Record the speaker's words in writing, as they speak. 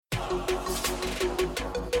Here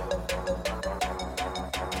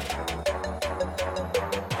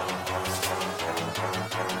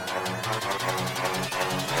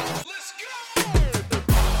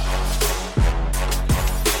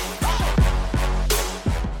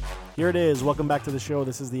it is. Welcome back to the show.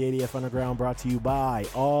 This is the ADF Underground, brought to you by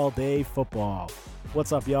All Day Football.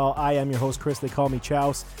 What's up, y'all? I am your host, Chris. They call me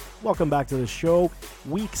Chouse. Welcome back to the show.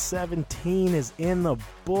 Week 17 is in the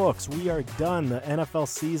books. We are done. The NFL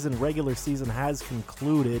season, regular season, has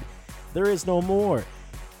concluded. There is no more.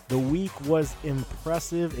 The week was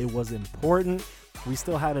impressive. It was important. We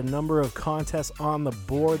still had a number of contests on the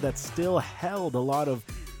board that still held a lot of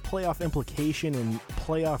playoff implication and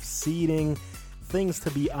playoff seeding, things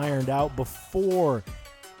to be ironed out before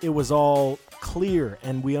it was all clear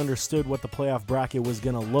and we understood what the playoff bracket was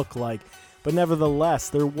going to look like. But nevertheless,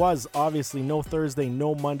 there was obviously no Thursday,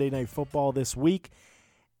 no Monday Night Football this week.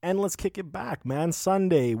 And let's kick it back, man.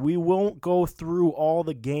 Sunday, we won't go through all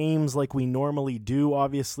the games like we normally do.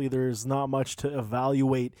 Obviously, there's not much to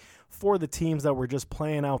evaluate for the teams that were just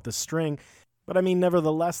playing out the string. But I mean,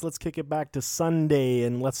 nevertheless, let's kick it back to Sunday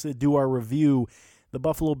and let's do our review. The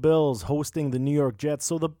Buffalo Bills hosting the New York Jets.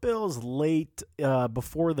 So the Bills late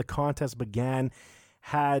before the contest began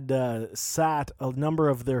had sat a number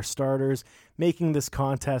of their starters, making this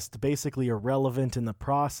contest basically irrelevant in the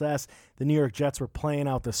process. The New York Jets were playing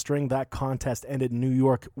out the string. That contest ended New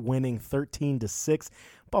York winning 13-6.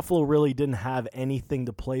 Buffalo really didn't have anything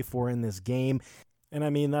to play for in this game. And I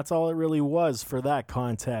mean, that's all it really was for that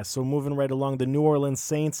contest. So moving right along, the New Orleans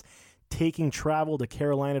Saints taking travel to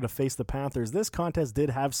Carolina to face the Panthers. This contest did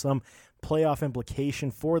have some playoff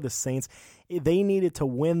implication for the Saints. They needed to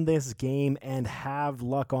win this game and have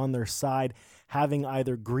luck on their side, having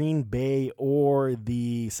either Green Bay or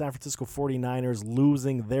the San Francisco 49ers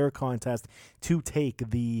losing their contest to take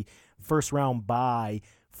the first round bye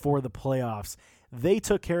for the playoffs. They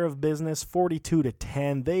took care of business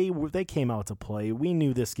 42-10. They came out to play. We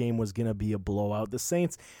knew this game was going to be a blowout. The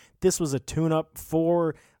Saints, this was a tune-up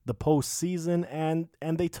for the postseason, and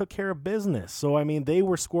they took care of business. So, I mean, they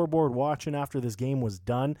were scoreboard watching after this game was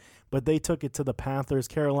done, but they took it to the Panthers.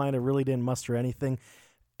 Carolina really didn't muster anything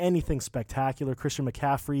spectacular. Christian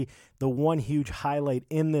McCaffrey, the one huge highlight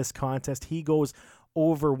in this contest, he goes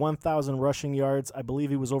over 1,000 rushing yards. I believe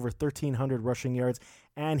he was over 1,300 rushing yards,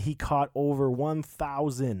 and he caught over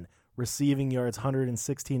 1,000 receiving yards,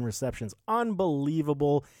 116 receptions.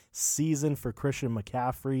 Unbelievable season for Christian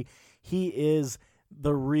McCaffrey. He is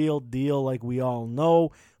the real deal, like we all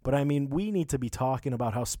know. But I mean, we need to be talking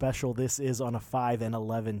about how special this is on a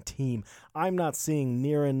 5-11 team. I'm not seeing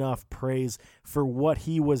near enough praise for what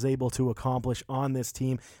he was able to accomplish on this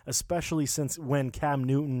team, especially since when Cam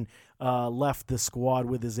Newton left the squad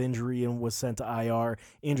with his injury and was sent to IR,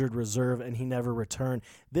 injured reserve, and he never returned.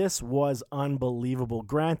 This was unbelievable.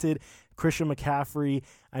 Granted, Christian McCaffrey,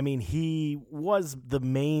 I mean, he was the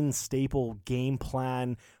main staple game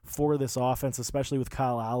plan for this offense, especially with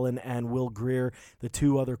Kyle Allen and Will Grier, the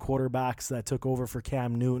two other quarterbacks that took over for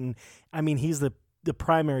Cam Newton. I mean, he's the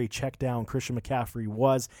primary check down Christian McCaffrey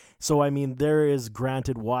was. So, I mean, there is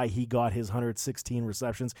granted why he got his 116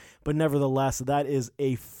 receptions, but nevertheless, that is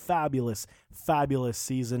a fabulous, fabulous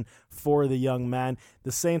season for the young man.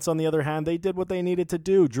 The Saints, on the other hand, they did what they needed to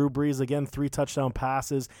do. Drew Brees, again, 3 touchdown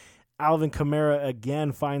passes. Alvin Kamara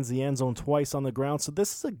again finds the end zone twice on the ground. So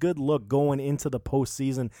this is a good look going into the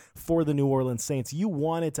postseason for the New Orleans Saints. You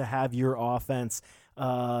wanted to have your offense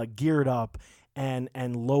geared up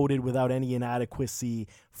and loaded without any inadequacy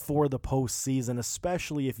for the postseason,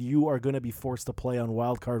 especially if you are going to be forced to play on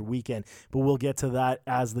wildcard weekend. But we'll get to that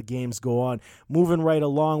as the games go on. Moving right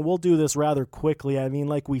along, we'll do this rather quickly. I mean,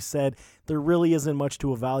 like we said, there really isn't much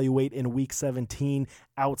to evaluate in Week 17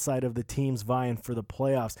 outside of the teams vying for the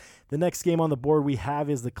playoffs. The next game on the board we have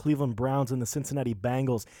is the Cleveland Browns and the Cincinnati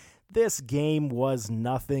Bengals. This game was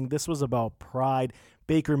nothing. This was about pride.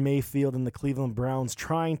 Baker Mayfield and the Cleveland Browns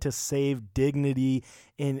trying to save dignity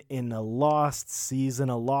in a lost season,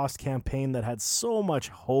 a lost campaign that had so much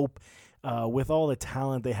hope with all the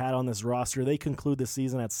talent they had on this roster. They conclude the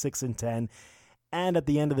season at 6-10, and at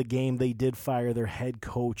the end of the game, they did fire their head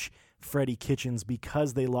coach, Freddie Kitchens,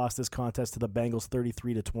 because they lost this contest to the Bengals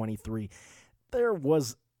 33-23.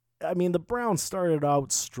 The Browns started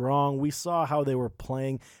out strong. We saw how they were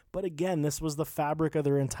playing, but again, this was the fabric of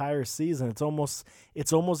their entire season. It's almost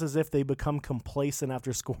as if they become complacent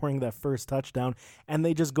after scoring that first touchdown, and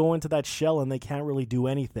they just go into that shell and they can't really do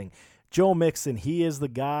anything. Joe Mixon, he is the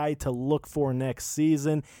guy to look for next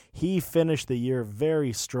season. He finished the year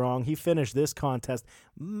very strong. He finished this contest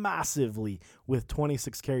massively with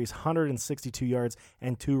 26 carries, 162 yards,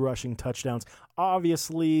 and 2 rushing touchdowns.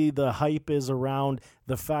 Obviously, the hype is around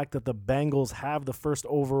the fact that the Bengals have the first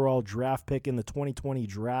overall draft pick in the 2020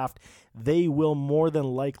 draft. They will more than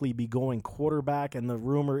likely be going quarterback, and the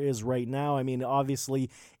rumor is right now, I mean, obviously,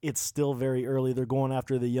 it's still very early. They're going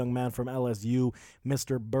after the young man from LSU,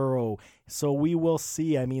 Mr. Burrow. So we will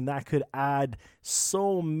see. I mean, that could add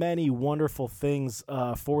so many wonderful things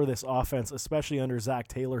for this offense, especially under Zach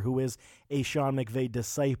Taylor, who is a Sean McVay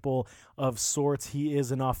disciple of sorts. He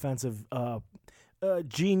is an offensive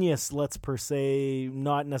genius, let's per se,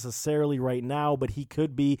 not necessarily right now, but he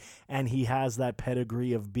could be, and he has that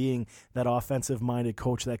pedigree of being that offensive-minded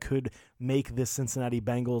coach that could make this Cincinnati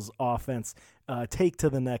Bengals offense take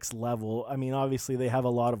to the next level. I mean, obviously they have a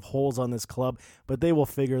lot of holes on this club, but they will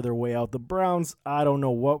figure their way out. The Browns, I don't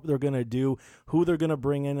know what they're going to do, who they're going to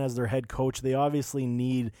bring in as their head coach. They obviously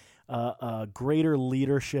need greater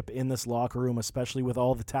leadership in this locker room, especially with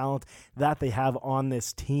all the talent that they have on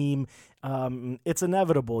this team. It's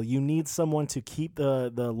inevitable. You need someone to keep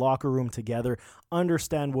the locker room together,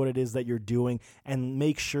 understand what it is that you're doing, and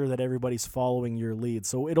make sure that everybody's following your lead.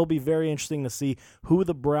 So it'll be very interesting to see who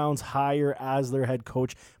the Browns hire as their head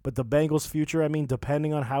coach. But the Bengals' future, I mean,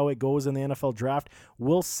 depending on how it goes in the NFL draft,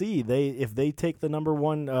 we'll see. If they take the number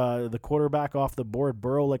one, the quarterback off the board,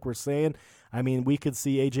 Burrow, like we're saying, I mean, we could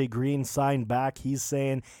see A.J. Green sign back. He's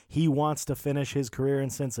saying he wants to finish his career in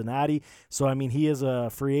Cincinnati. So, I mean, he is a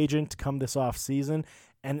free agent come this offseason.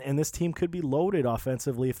 And this team could be loaded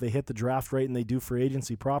offensively if they hit the draft right and they do free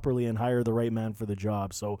agency properly and hire the right man for the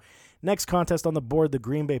job. So, next contest on the board, the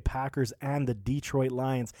Green Bay Packers and the Detroit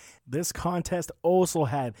Lions. This contest also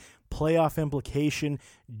had playoff implication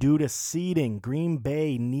due to seeding. Green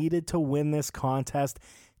Bay needed to win this contest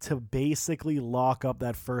to basically lock up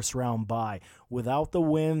that first round bye. Without the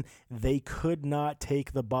win, they could not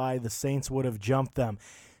take the bye. The Saints would have jumped them.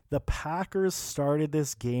 The Packers started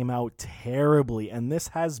this game out terribly, and this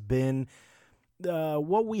has been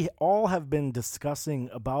what we all have been discussing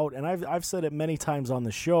about, and I've said it many times on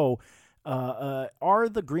the show. Are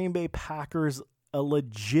the Green Bay Packers a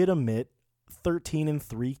legitimate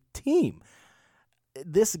 13-3 team?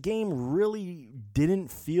 This game really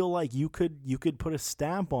didn't feel like you could put a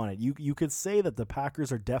stamp on it. You could say that the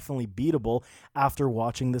Packers are definitely beatable after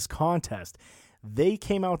watching this contest. They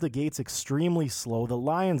came out the gates extremely slow. The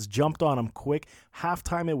Lions jumped on them quick.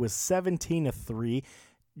 Halftime, it was 17-3.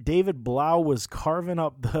 David Blau was carving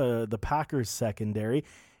up the Packers secondary.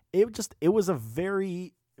 It was a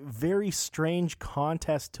very, very strange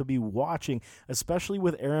contest to be watching, especially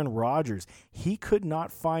with Aaron Rodgers. He could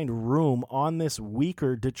not find room on this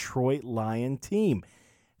weaker Detroit Lion team.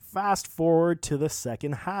 Fast forward to the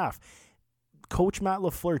second half. Coach Matt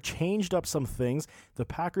LaFleur changed up some things. The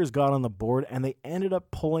Packers got on the board, and they ended up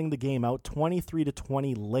pulling the game out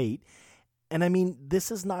 23-20 late. And, I mean,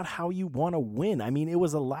 this is not how you want to win. I mean, it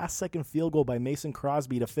was a last-second field goal by Mason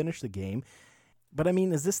Crosby to finish the game. But, I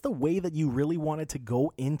mean, is this the way that you really wanted to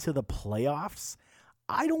go into the playoffs?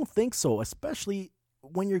 I don't think so, especially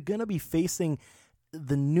when you're going to be facing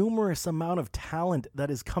the numerous amount of talent that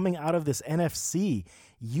is coming out of this NFC.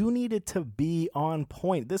 You needed to be on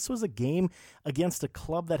point. This was a game against a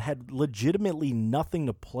club that had legitimately nothing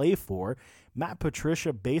to play for. Matt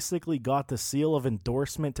Patricia basically got the seal of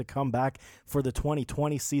endorsement to come back for the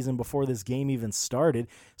 2020 season before this game even started.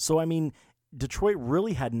 So, I mean, Detroit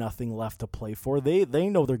really had nothing left to play for. They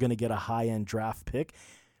know they're going to get a high-end draft pick.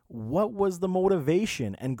 What was the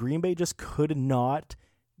motivation? And Green Bay just could not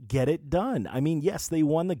get it done. I mean, yes, they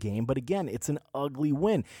won the game, but again, it's an ugly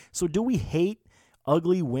win. So do we hate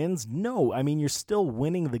ugly wins? No. I mean, you're still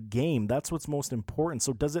winning the game. That's what's most important.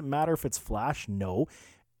 So does it matter if it's flash? No.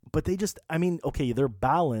 But they're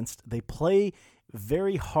balanced. They play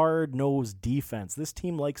very hard-nosed defense. This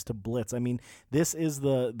team likes to blitz. I mean, this is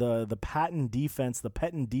the Patton defense, the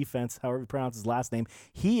Petten defense, however you pronounce his last name.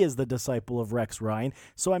 He is the disciple of Rex Ryan.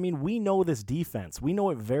 So, I mean, we know this defense. We know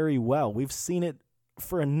it very well. We've seen it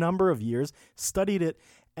for a number of years, studied it,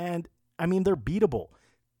 and, I mean, they're beatable.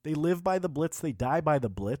 They live by the blitz. They die by the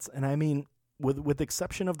blitz. And, I mean, with the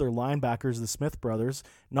exception of their linebackers, the Smith brothers,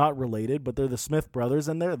 not related, but they're the Smith brothers,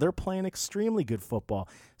 and they're playing extremely good football.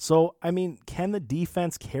 So, I mean, can the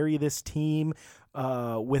defense carry this team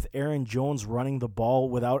with Aaron Jones running the ball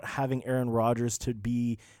without having Aaron Rodgers to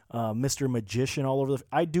be Mr. Magician all over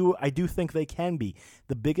I do think they can be.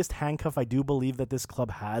 The biggest handcuff I do believe that this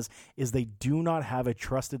club has is they do not have a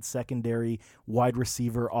trusted secondary wide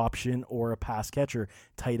receiver option or a pass catcher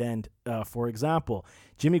tight end, for example.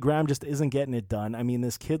 Jimmy Graham just isn't getting it done. I mean,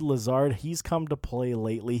 this kid Lazard, he's come to play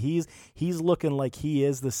lately. He's looking like he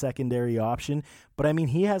is the secondary option, but I mean,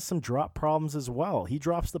 he has some drop problems as well. He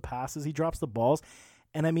drops the passes, he drops the balls,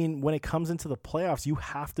 and I mean, when it comes into the playoffs, you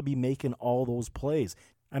have to be making all those plays.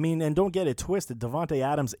 I mean, and don't get it twisted, Davante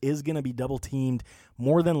Adams is going to be double-teamed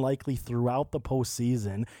more than likely throughout the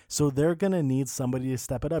postseason, so they're going to need somebody to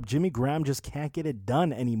step it up. Jimmy Graham just can't get it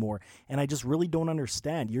done anymore, and I just really don't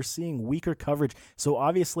understand. You're seeing weaker coverage, so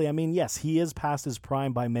obviously, I mean, yes, he is past his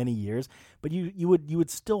prime by many years, but you would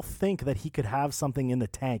still think that he could have something in the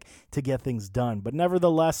tank to get things done. But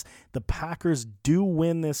nevertheless, the Packers do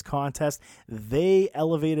win this contest. They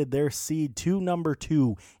elevated their seed to number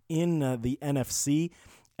 2 in the NFC.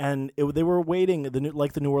 And they were waiting,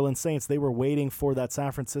 like the New Orleans Saints, they were waiting for that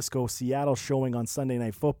San Francisco-Seattle showing on Sunday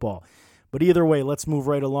Night Football. But either way, let's move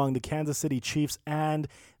right along. The Kansas City Chiefs and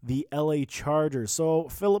the LA Chargers. So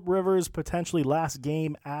Phillip Rivers' potentially last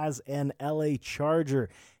game as an LA Charger.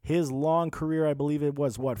 His long career, I believe it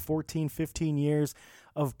was, 14, 15 years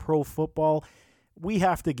of pro football. We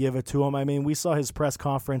have to give it to him. I mean, we saw his press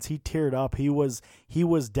conference. He teared up. He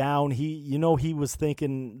was down. He was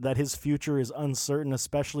thinking that his future is uncertain,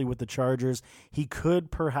 especially with the Chargers. He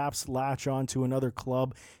could perhaps latch on to another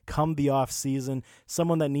club come the off season,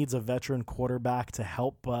 someone that needs a veteran quarterback to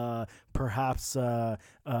help perhaps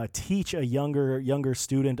teach a younger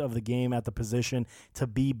student of the game at the position to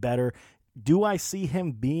be better. Do I see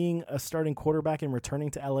him being a starting quarterback and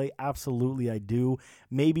returning to LA? Absolutely, I do.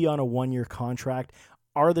 Maybe on a 1-year contract.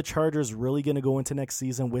 Are the Chargers really going to go into next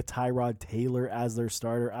season with Tyrod Taylor as their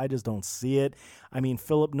starter? I just don't see it. I mean,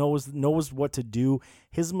 Phillip knows what to do.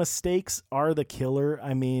 His mistakes are the killer.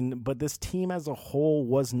 I mean, but this team as a whole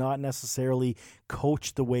was not necessarily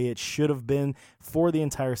coached the way it should have been for the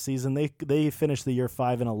entire season. They finished the year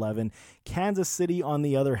 5-11. Kansas City, on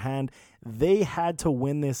the other hand, they had to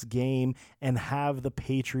win this game and have the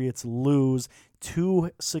Patriots lose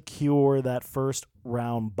to secure that first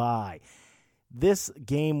round bye. This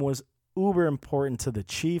game was uber important to the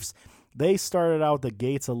Chiefs. They started out the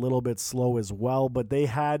gates a little bit slow as well, but they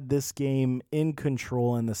had this game in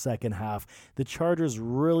control in the second half. The Chargers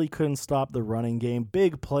really couldn't stop the running game.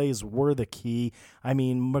 Big plays were the key. I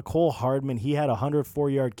mean, Mecole Hardman, he had a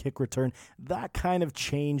 104-yard kick return. That kind of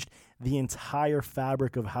changed the entire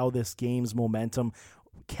fabric of how this game's momentum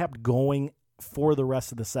kept going for the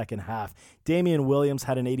rest of the second half. Damian Williams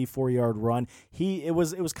had an 84-yard run. It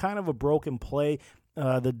was kind of a broken play.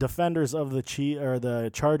 The defenders of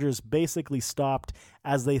the Chargers basically stopped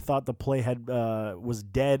as they thought the play was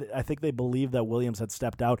dead. I think they believed that Williams had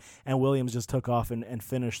stepped out, and Williams just took off and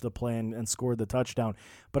finished the play and scored the touchdown.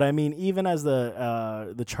 But I mean, even as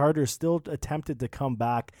the Chargers still attempted to come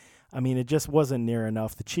back, I mean, it just wasn't near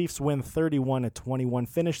enough. The Chiefs win 31-21,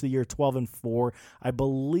 finished the year 12-4. I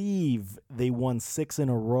believe they won 6 in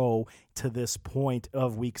a row to this point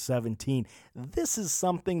of Week 17. This is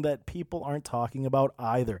something that people aren't talking about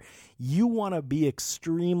either. You want to be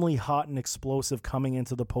extremely hot and explosive coming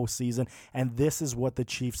into the postseason, and this is what the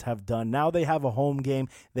Chiefs have done. Now they have a home game.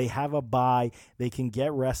 They have a bye. They can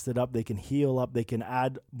get rested up. They can heal up. They can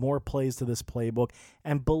add more plays to this playbook.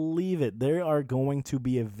 And believe it, they are going to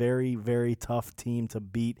be a very, very tough team to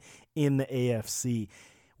beat in the AFC.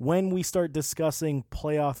 When we start discussing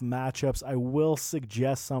playoff matchups, I will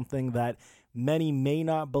suggest something that many may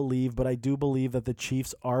not believe, but I do believe that the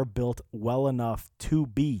Chiefs are built well enough to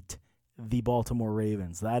beat the Baltimore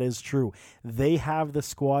Ravens. That is true. They have the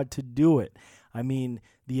squad to do it. I mean,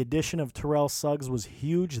 the addition of Terrell Suggs was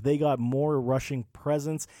huge. They got more rushing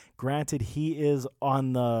presence. Granted, he is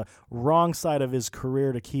on the wrong side of his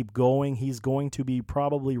career to keep going. He's going to be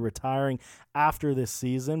probably retiring after this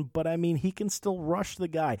season. But, I mean, he can still rush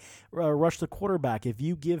the quarterback. If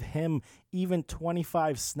you give him even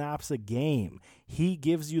 25 snaps a game, he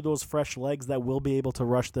gives you those fresh legs that will be able to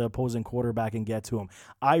rush the opposing quarterback and get to him.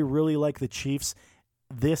 I really like the Chiefs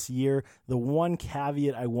this year. The one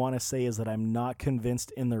caveat I want to say is that I'm not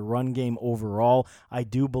convinced in their run game overall. I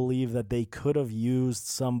do believe that they could have used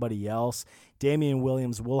somebody else Damian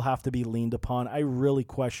Williams will have to be leaned upon. I really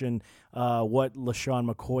question what LaShawn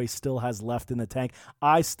McCoy still has left in the tank.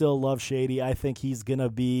 I still love Shady. I think he's going to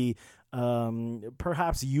be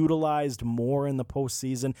perhaps utilized more in the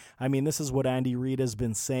postseason. I mean, this is what Andy Reid has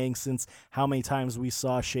been saying since how many times we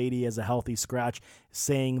saw Shady as a healthy scratch,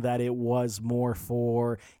 saying that it was more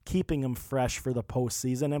for keeping him fresh for the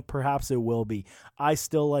postseason, and perhaps it will be. I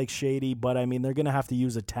still like Shady, but I mean, they're going to have to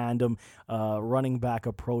use a tandem running back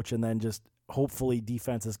approach, and then just hopefully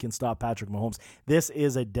defenses can stop Patrick Mahomes. This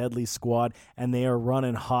is a deadly squad, and they are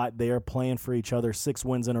running hot. They are playing for each other. 6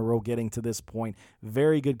 wins in a row getting to this point.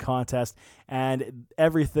 Very good contest, and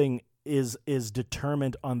everything is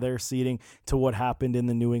determined on their seeding to what happened in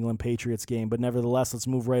the New England Patriots game. But nevertheless, let's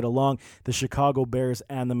move right along. The Chicago Bears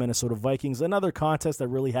and the Minnesota Vikings. Another contest that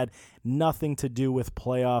really had nothing to do with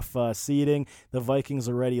playoff seeding. The Vikings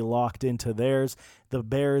already locked into theirs. The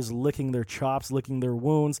Bears licking their chops, licking their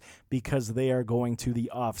wounds, because they are going to the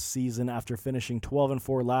off season after finishing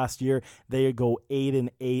 12-4 last year. They go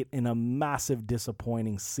 8-8 in a massive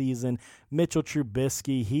disappointing season. Mitchell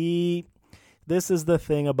Trubisky, this is the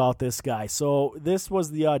thing about this guy. So this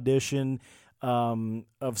was the audition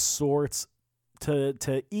of sorts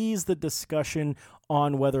to ease the discussion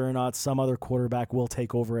on whether or not some other quarterback will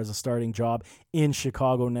take over as a starting job in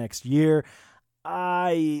Chicago next year.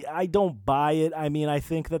 I don't buy it. I mean, I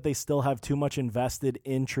think that they still have too much invested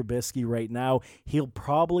in Trubisky right now. He'll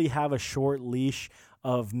probably have a short leash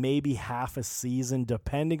of maybe half a season,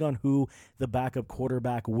 depending on who the backup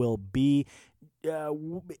quarterback will be.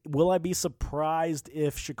 Will I be surprised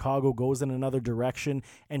if Chicago goes in another direction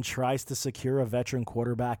and tries to secure a veteran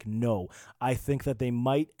quarterback? No. I think that they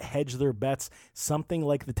might hedge their bets, something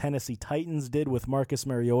like the Tennessee Titans did with Marcus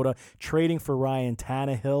Mariota, trading for Ryan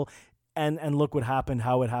Tannehill. And look what happened,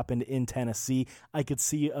 how it happened in Tennessee. I could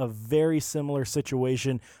see a very similar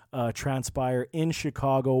situation transpire in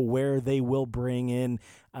Chicago, where they will bring in,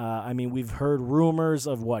 we've heard rumors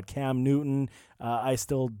of Cam Newton. I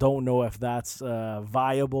still don't know if that's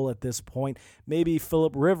viable at this point. Maybe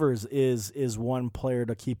Phillip Rivers is one player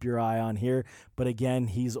to keep your eye on here. But again,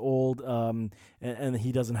 he's old and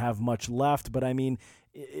he doesn't have much left. But I mean,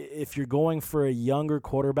 if you're going for a younger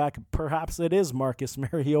quarterback, perhaps it is Marcus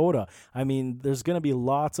Mariota. I mean, there's going to be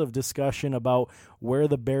lots of discussion about where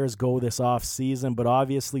the Bears go this offseason, but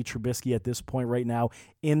obviously Trubisky at this point right now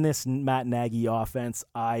in this Matt Nagy offense,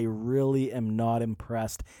 I really am not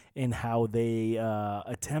impressed in how they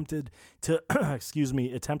attempted to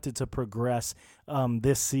progress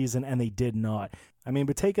this season, and they did not. I mean,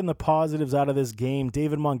 but taking the positives out of this game,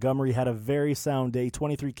 David Montgomery had a very sound day,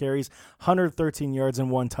 23 carries, 113 yards,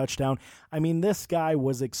 and 1 touchdown. I mean, this guy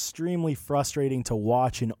was extremely frustrating to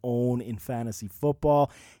watch and own in fantasy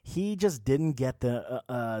football. He just didn't get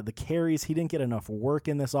the carries. He didn't get enough work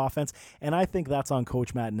in this offense, and I think that's on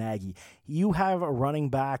Coach Matt Nagy. You have a running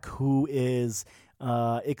back who is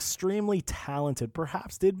extremely talented.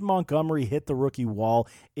 Perhaps did Montgomery hit the rookie wall?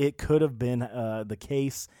 It could have been the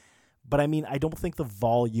case. But, I mean, I don't think the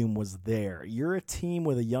volume was there. You're a team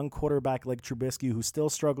with a young quarterback like Trubisky who's still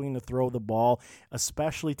struggling to throw the ball,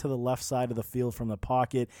 especially to the left side of the field from the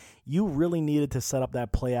pocket. You really needed to set up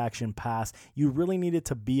that play-action pass. You really needed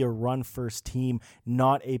to be a run-first team,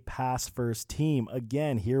 not a pass-first team.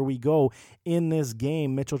 Again, here we go. In this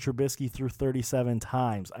game, Mitchell Trubisky threw 37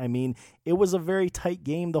 times. I mean, it was a very tight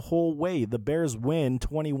game the whole way. The Bears win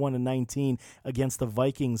 21-19 against the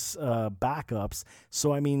Vikings backups.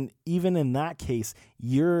 So, I mean, even in that case,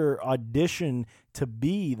 your audition to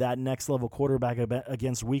be that next level quarterback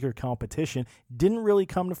against weaker competition didn't really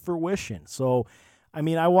come to fruition. So, I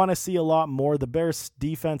mean, I want to see a lot more. The Bears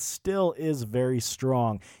defense still is very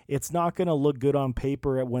strong. It's not going to look good on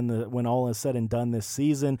paper when all is said and done this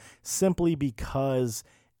season, simply because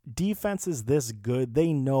defense is this good.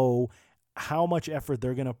 They know how much effort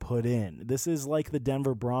they're going to put in. This is like the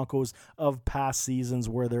Denver Broncos of past seasons,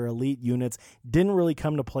 where their elite units didn't really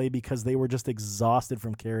come to play because they were just exhausted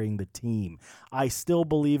from carrying the team. I still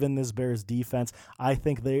believe in this Bears defense. I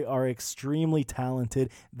think they are extremely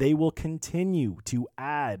talented. They will continue to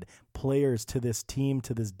add players to this team,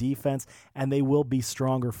 to this defense, and they will be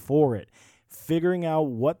stronger for it. Figuring out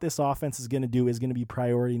what this offense is going to do is going to be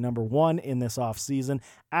priority number one in this offseason.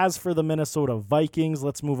 As for the Minnesota Vikings,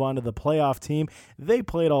 let's move on to the playoff team. They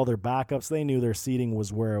played all their backups. They knew their seeding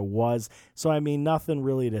was where it was. So, I mean, nothing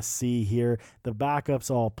really to see here. The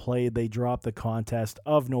backups all played. They dropped the contest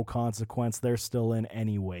of no consequence. They're still in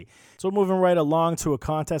anyway. So, moving right along to a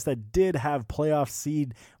contest that did have playoff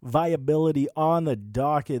seed viability on the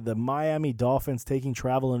docket. The Miami Dolphins taking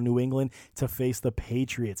travel in New England to face the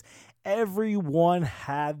Patriots. Everyone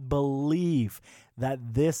had belief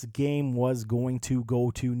that this game was going to go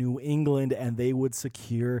to New England and they would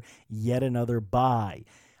secure yet another bye.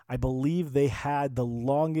 I believe they had the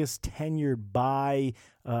longest tenured bye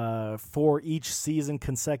for each season,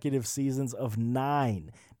 consecutive seasons of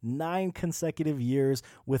 9 consecutive years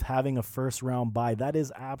with having a first-round bye. That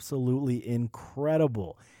is absolutely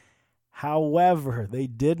incredible. However, they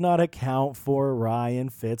did not account for Ryan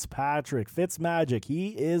Fitzpatrick. Fitzmagic, he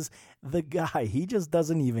is the guy. He just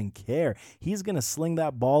doesn't even care. He's going to sling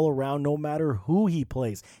that ball around no matter who he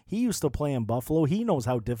plays. He used to play in Buffalo. He knows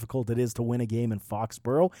how difficult it is to win a game in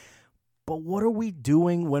Foxborough. But what are we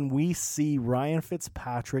doing when we see Ryan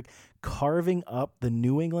Fitzpatrick carving up the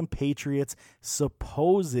New England Patriots'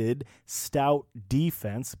 supposed stout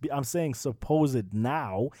defense? I'm saying supposed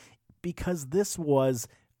now because this was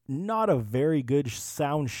not a very good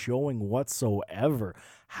sound showing whatsoever.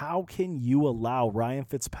 How can you allow Ryan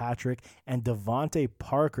Fitzpatrick and Devontae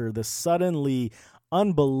Parker, the suddenly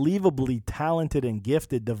unbelievably talented and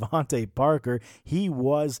gifted Devontae Parker, he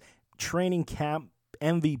was training camp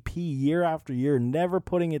MVP year after year, never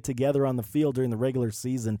putting it together on the field during the regular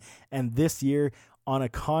season, and this year on a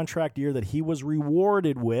contract year that he was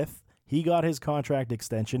rewarded with, he got his contract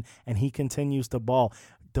extension and he continues to ball.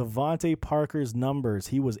 Devontae Parker's numbers,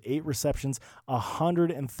 he was 8 receptions,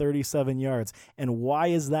 137 yards. And why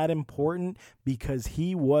is that important? Because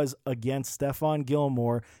he was against Stephon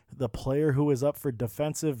Gilmore, the player who is up for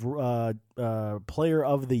Defensive Player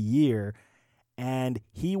of the Year, and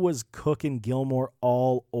he was cooking Gilmore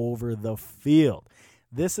all over the field.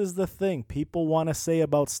 This is the thing people want to say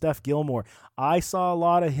about Steph Gilmore. I saw a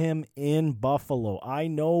lot of him in Buffalo. I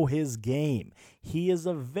know his game. He is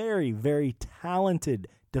a very, very talented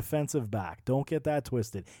defensive back. Don't get that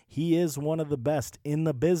twisted. He is one of the best in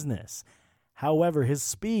the business. However, his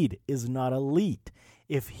speed is not elite.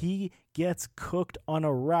 If he gets cooked on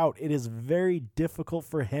a route, it is very difficult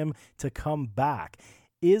for him to come back.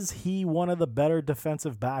 Is he one of the better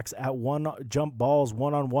defensive backs at one jump balls,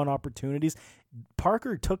 one-on-one opportunities?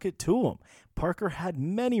 Parker took it to him. Parker had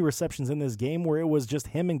many receptions in this game where it was just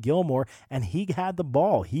him and Gilmore, and he had the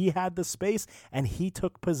ball. He had the space, and he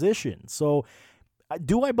took position. So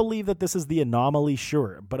do I believe that this is the anomaly?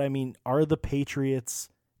 Sure. But, I mean, are the Patriots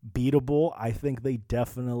beatable? I think they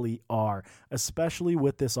definitely are, especially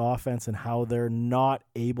with this offense and how they're not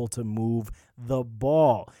able to move the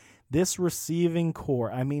ball. This receiving core,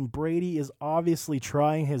 I mean, Brady is obviously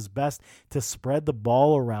trying his best to spread the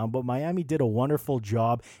ball around, but Miami did a wonderful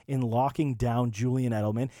job in locking down Julian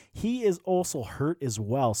Edelman. He is also hurt as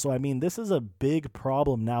well. So, I mean, this is a big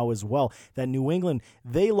problem now as well, that New England,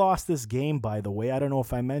 they lost this game, by the way. I don't know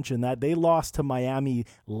if I mentioned that. They lost to Miami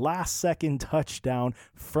last-second touchdown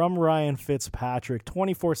from Ryan Fitzpatrick.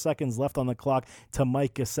 24 seconds left on the clock to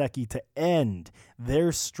Mike Gesicki to end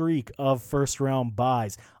their streak of first-round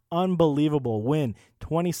buys. Unbelievable win,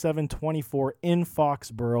 27-24 in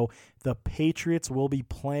Foxborough. The Patriots will be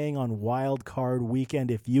playing on Wild Card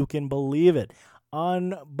Weekend, if you can believe it.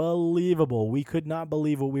 Unbelievable. We could not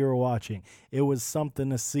believe what we were watching. It was something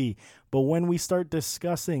to see. But when we start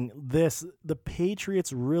discussing this, the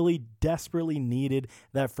Patriots really desperately needed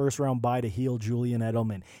that first-round bye to heal Julian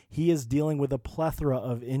Edelman. He is dealing with a plethora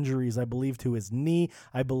of injuries, I believe, to his knee.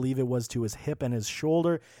 I believe it was to his hip and his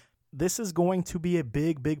shoulder. This is going to be a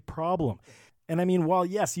big, big problem. And I mean, while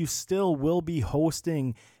yes, you still will be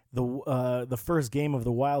hosting the first game of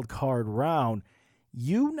the wild card round,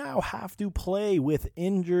 you now have to play with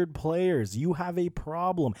injured players. You have a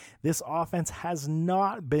problem. This offense has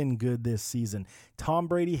not been good this season. Tom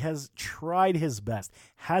Brady has tried his best,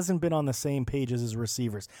 hasn't been on the same page as his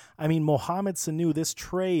receivers. I mean, Mohamed Sanu, this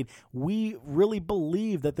trade, we really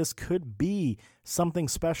believe that this could be something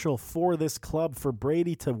special for this club, for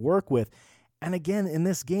Brady to work with. And again, in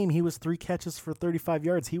this game, he was 3 catches for 35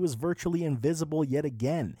 yards. He was virtually invisible yet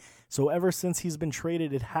again. So ever since he's been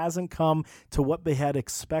traded, it hasn't come to what they had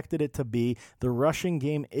expected it to be. The rushing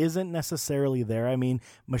game isn't necessarily there. I mean,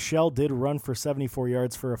 Michel did run for 74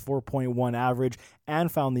 yards for a 4.1 average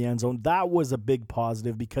and found the end zone. That was a big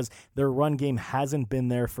positive because their run game hasn't been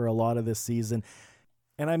there for a lot of this season.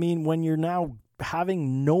 And I mean, when you're now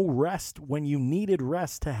having no rest, when you needed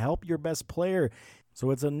rest to help your best player, so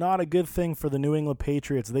it's not a good thing for the New England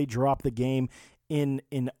Patriots. They dropped the game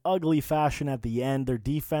in ugly fashion at the end. Their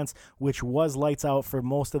defense, which was lights out for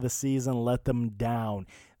most of the season, let them down.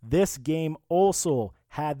 This game also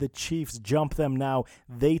had the Chiefs jump them now.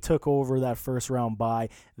 They took over that first round bye.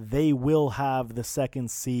 They will have the second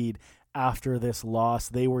seed after this loss.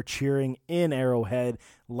 They were cheering in Arrowhead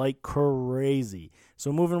like crazy.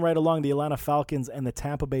 So moving right along, the Atlanta Falcons and the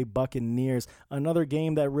Tampa Bay Buccaneers, another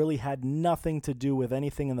game that really had nothing to do with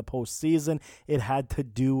anything in the postseason. It had to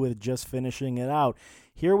do with just finishing it out.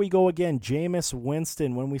 Here we go again, Jameis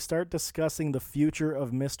Winston. When we start discussing the future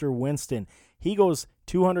of Mr. Winston, he goes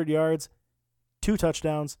 200 yards, 2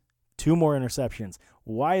 touchdowns, 2 more interceptions.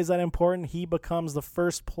 Why is that important? He becomes the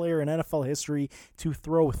first player in NFL history to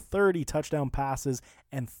throw 30 touchdown passes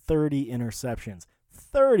and 30 interceptions.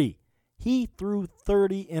 30! He threw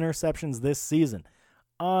 30 interceptions this season.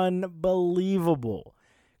 Unbelievable.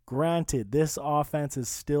 Granted, this offense is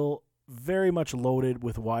still very much loaded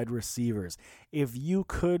with wide receivers. If you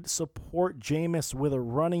could support Jameis with a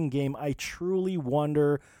running game, I truly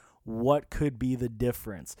wonder what could be the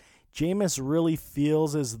difference. Jameis really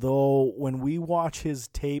feels as though when we watch his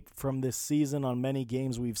tape from this season on many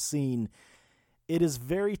games we've seen, it is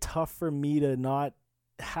very tough for me to not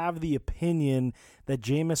have the opinion that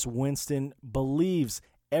Jameis Winston believes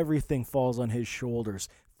everything falls on his shoulders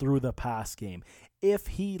through the pass game. If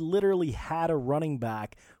he literally had a running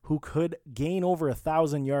back who could gain over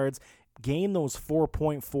 1,000 yards, gain those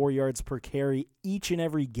 4.4 yards per carry each and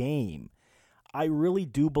every game, I really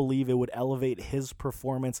do believe it would elevate his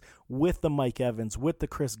performance with the Mike Evans, with the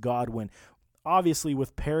Chris Godwin. Obviously,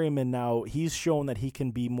 with Perryman now, he's shown that he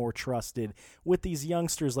can be more trusted. With these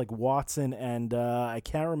youngsters like Watson and I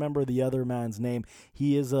can't remember the other man's name.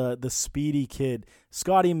 He is the speedy kid,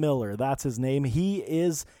 Scotty Miller. That's his name.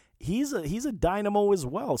 He's a dynamo as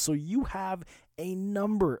well. So you have a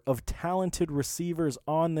number of talented receivers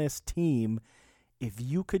on this team. If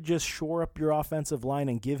you could just shore up your offensive line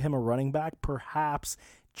and give him a running back, perhaps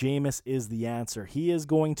Jameis is the answer. He is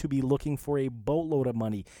going to be looking for a boatload of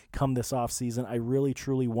money come this offseason. I really,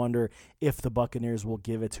 truly wonder if the Buccaneers will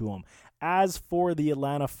give it to him. As for the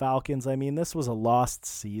Atlanta Falcons, I mean, this was a lost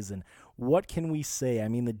season. What can we say? I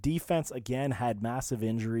mean, the defense, again, had massive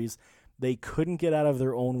injuries. They couldn't get out of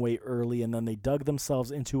their own way early, and then they dug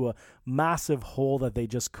themselves into a massive hole that they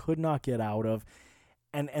just could not get out of.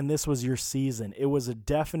 And this was your season. It was a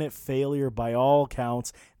definite failure by all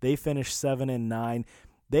counts. They finished 7-9.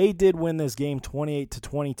 They did win this game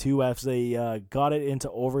 28-22 as they got it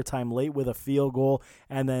into overtime late with a field goal,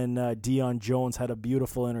 and then Deion Jones had a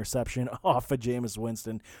beautiful interception off of Jameis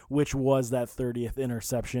Winston, which was that 30th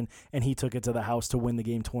interception, and he took it to the house to win the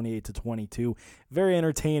game 28-22. Very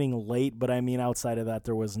entertaining late, but I mean outside of that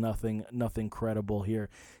there was nothing credible here.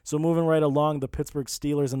 So moving right along, the Pittsburgh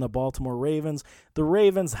Steelers and the Baltimore Ravens. The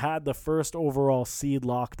Ravens had the first overall seed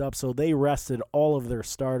locked up, so they rested all of their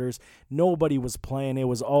starters. Nobody was playing. It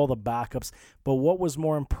was all the backups. But what was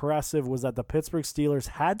more impressive was that the Pittsburgh Steelers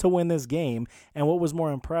had to win this game, and what was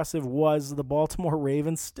more impressive was the Baltimore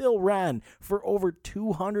Ravens still ran for over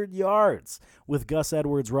 200 yards with Gus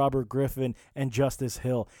Edwards, Robert Griffin, and Justice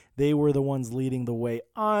Hill. They were the ones leading the way.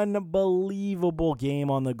 Unbelievable game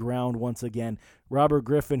on the ground once again. Robert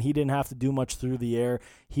Griffin, he didn't have to do much through the air.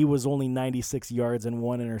 He was only 96 yards and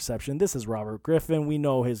 1 interception. This is Robert Griffin. We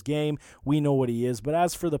know his game. We know what he is. But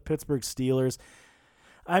as for the Pittsburgh Steelers,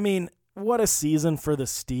 I mean, what a season for the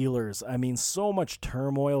Steelers. I mean, so much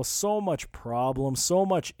turmoil, so much problem, so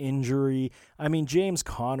much injury. I mean, James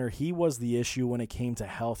Conner, he was the issue when it came to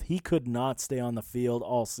health. He could not stay on the field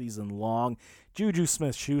all season long. Juju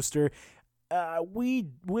Smith-Schuster, we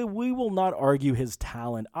will not argue his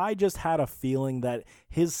talent. I just had a feeling that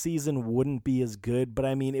his season wouldn't be as good, but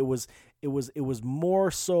I mean, it was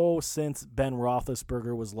more so since Ben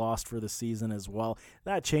Roethlisberger was lost for the season as well.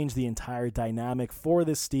 That changed the entire dynamic for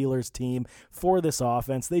this Steelers team, for this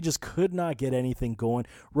offense. They just could not get anything going.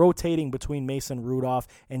 Rotating between Mason Rudolph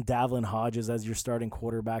and Davlin Hodges as your starting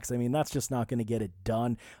quarterbacks, I mean, that's just not going to get it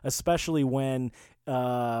done, especially when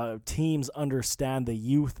teams understand the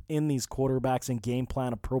youth in these quarterbacks and game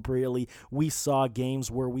plan appropriately. We saw games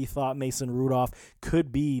where we thought Mason Rudolph could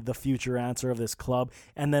be the future answer of this club,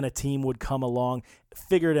 and then a team would come along,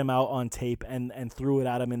 figured him out on tape, and threw it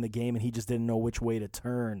at him in the game, and he just didn't know which way to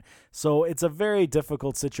turn. So it's a very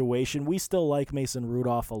difficult situation. We still like Mason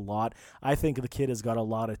Rudolph a lot. I think the kid has got a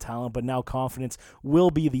lot of talent, but now confidence will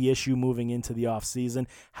be the issue moving into the offseason.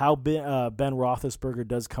 How Ben Roethlisberger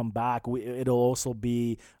does come back, it'll also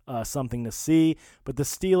be something to see. But the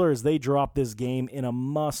Steelers, they dropped this game in a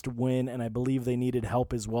must-win, and I believe they needed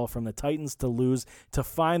help as well from the Titans to lose to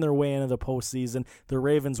find their way into the postseason. The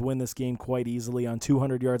Ravens win this game quite easily on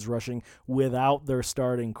 200 yards rushing without their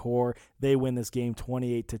starting core. They win this game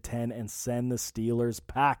 28-10 and send the Steelers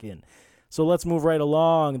packing. So let's move right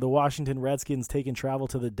along. The Washington Redskins taking travel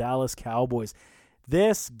to the Dallas Cowboys.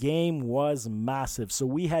 This game was massive. So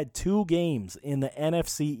we had 2 games in the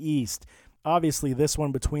NFC East. Obviously, this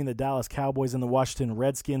one between the Dallas Cowboys and the Washington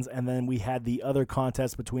Redskins, and then we had the other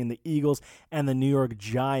contest between the Eagles and the New York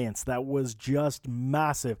Giants. That was just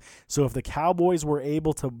massive. So if the Cowboys were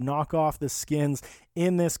able to knock off the Skins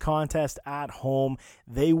in this contest at home,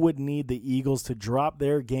 they would need the Eagles to drop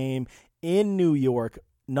their game in New York,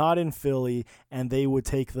 not in Philly, and they would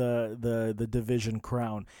take the division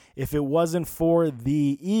crown. If it wasn't for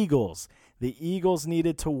the Eagles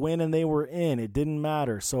needed to win, and they were in. It didn't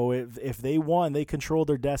matter. So if they won, they controlled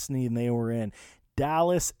their destiny, and they were in.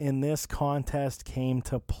 Dallas in this contest came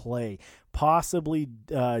to play. Possibly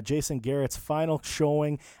Jason Garrett's final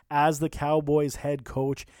showing as the Cowboys head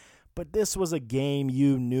coach. But this was a game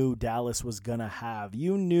you knew Dallas was going to have.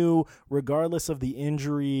 You knew, regardless of the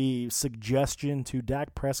injury suggestion to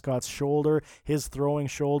Dak Prescott's shoulder, his throwing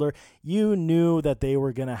shoulder, you knew that they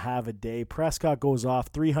were going to have a day. Prescott goes off,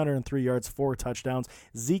 303 yards, 4 touchdowns.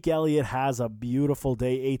 Zeke Elliott has a beautiful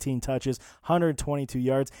day, 18 touches, 122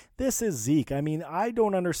 yards. This is Zeke. I mean, I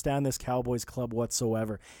don't understand this Cowboys club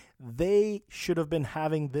whatsoever. They should have been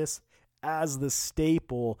having this as the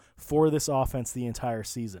staple for this offense the entire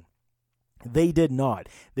season. They did not.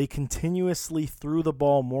 They continuously threw the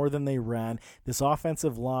ball more than they ran. This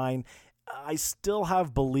offensive line, I still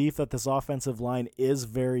have belief that this offensive line is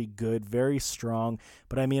very good, very strong.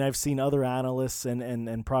 But I mean, I've seen other analysts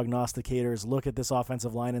and prognosticators look at this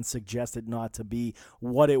offensive line and suggest it not to be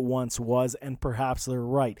what it once was, and perhaps they're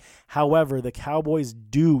right. However, the Cowboys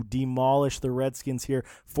do demolish the Redskins here,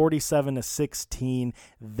 47-16.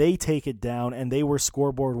 They take it down, and they were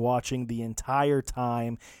scoreboard watching the entire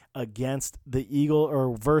time against the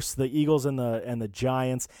versus the Eagles and the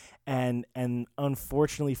Giants. And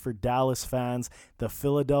unfortunately for Dallas fans, the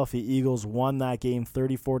Philadelphia Eagles won that game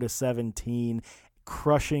 34-17,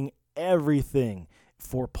 crushing everything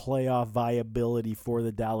for playoff viability for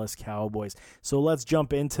the Dallas Cowboys. So let's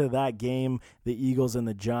jump into that game, the Eagles and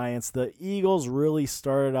the Giants. The Eagles really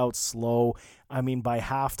started out slow. I mean, by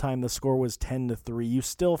halftime, the score was 10-3. You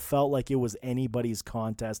still felt like it was anybody's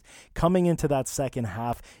contest. Coming into that second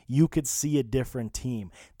half, you could see a different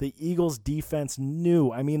team. The Eagles defense knew.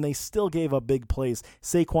 I mean, they still gave up big plays.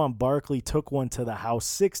 Saquon Barkley took one to the house,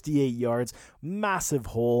 68 yards, massive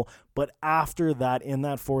hole. But after that, in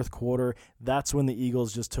that fourth quarter, that's when the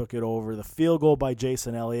Eagles just took it over. The field goal by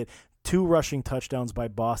Jason Elliott, 2 rushing touchdowns by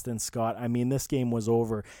Boston Scott. I mean, this game was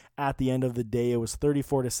over. At the end of the day, it was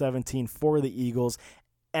 34-17 for the Eagles,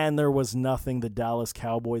 and there was nothing the Dallas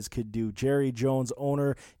Cowboys could do. Jerry Jones,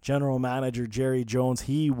 owner, general manager Jerry Jones,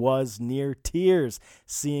 he was near tears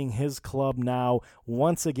seeing his club now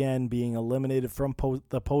once again being eliminated from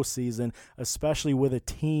the postseason, especially with a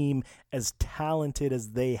team as talented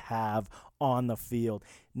as they have on the field.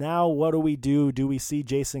 Now, what do? Do we see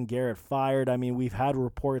Jason Garrett fired? I mean, we've had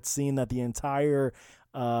reports saying that the entire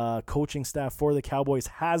coaching staff for the Cowboys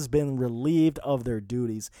has been relieved of their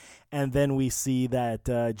duties. And then we see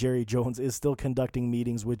that Jerry Jones is still conducting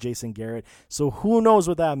meetings with Jason Garrett. So who knows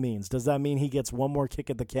what that means? Does that mean he gets one more kick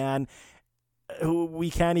at the can? We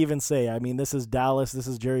can't even say. I mean, this is Dallas. This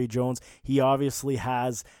is Jerry Jones. He obviously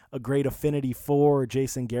has a great affinity for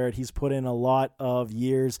Jason Garrett. He's put in a lot of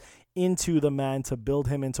years into the man to build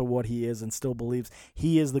him into what he is, and still believes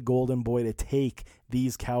he is the golden boy to take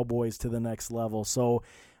these Cowboys to the next level. So,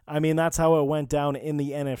 I mean, that's how it went down in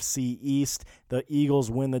the NFC East. The Eagles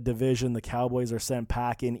win the division. The Cowboys are sent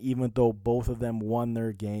packing, even though both of them won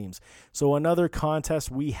their games. So another contest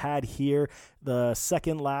we had here, the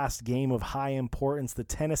second last game of high importance, the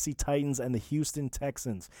Tennessee Titans and the Houston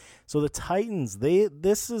Texans. So the Titans,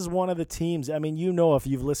 this is one of the teams, I mean, you know, if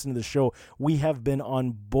you've listened to the show, we have been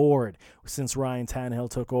on board since Ryan Tannehill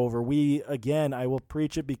took over. I will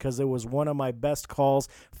preach it because it was one of my best calls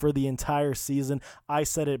for the entire season. I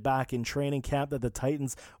said it back in training camp that the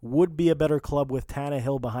Titans would be a better club with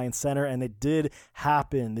Tannehill behind center, and it did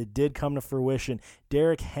happen. It did come to fruition.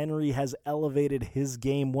 Derrick Henry has elevated his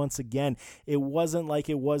game once again. It wasn't like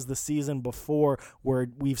it was the season before, where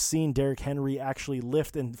we've seen Derrick Henry actually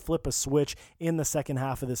lift and flip a switch in the second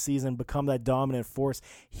half of the season, become that dominant force.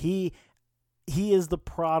 He is the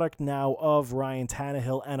product now of Ryan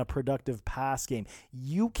Tannehill and a productive pass game.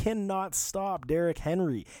 You cannot stop Derrick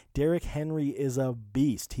Henry. Derrick Henry is a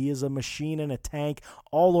beast. He is a machine and a tank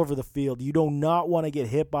all over the field. You do not want to get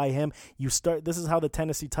hit by him. This is how the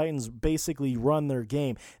Tennessee Titans basically run their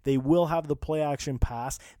game. They will have the play action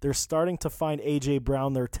pass. They're starting to find A.J.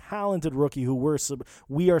 Brown, their talented rookie who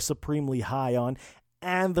we are supremely high on.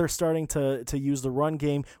 and they're starting to use the run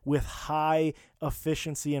game with high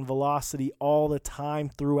efficiency and velocity all the time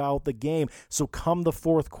throughout the game. So come the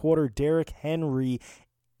fourth quarter, Derrick Henry,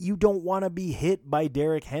 you don't want to be hit by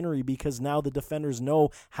Derrick Henry because now the defenders know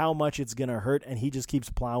how much it's going to hurt, and he just keeps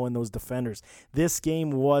plowing those defenders. This game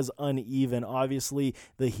was uneven. Obviously,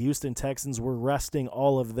 the Houston Texans were resting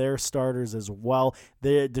all of their starters as well.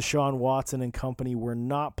 Deshaun Watson and company were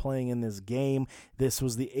not playing in this game. This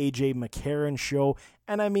was the A.J. McCarron show.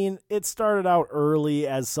 And I mean, it started out early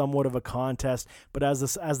as somewhat of a contest, but as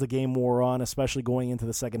the game wore on, especially going into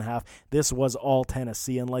the second half, this was all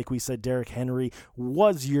Tennessee. And like we said, Derrick Henry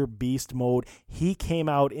was your beast mode. He came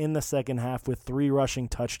out in the second half with 3 rushing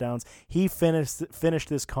touchdowns. He finished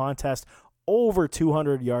this contest over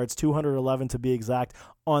 200 yards, 211 to be exact,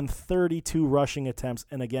 on 32 rushing attempts.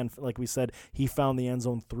 And again, like we said, he found the end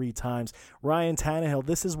zone 3 times. Ryan Tannehill,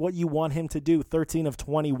 this is what you want him to do. 13 of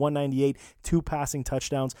 20, 198, 2 passing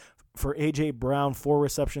touchdowns. For A.J. Brown, 4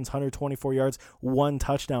 receptions, 124 yards, 1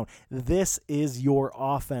 touchdown. This is your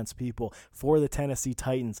offense, people, for the Tennessee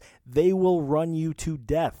Titans. They will run you to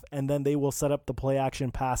death, and then they will set up the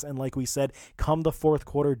play-action pass. And like we said, come the fourth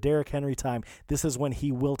quarter, Derrick Henry time, this is when he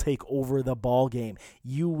will take over the ball game.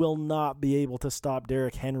 You will not be able to stop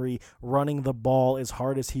Derrick Henry running the ball as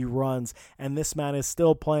hard as he runs, and this man is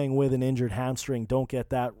still playing with an injured hamstring. Don't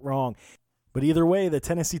get that wrong. But either way, the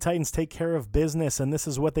Tennessee Titans take care of business, and this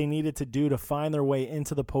is what they needed to do to find their way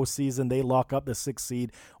into the postseason. They lock up the 6th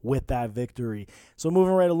seed with that victory. So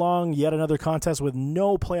moving right along, yet another contest with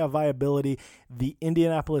no playoff viability, the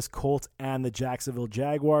Indianapolis Colts and the Jacksonville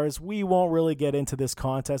Jaguars. We won't really get into this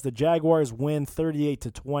contest. The Jaguars win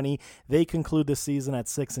 38-20. They conclude the season at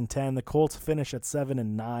 6-10. The Colts finish at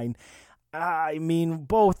 7-9. I mean,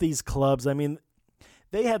 both these clubs,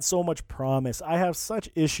 they had so much promise. I have such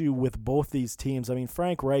issue with both these teams.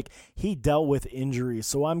 Frank Reich, he dealt with injuries,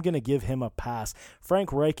 so I'm going to give him a pass.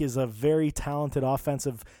 Frank Reich is a very talented,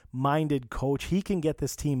 offensive-minded coach. He can get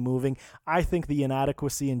this team moving. I think the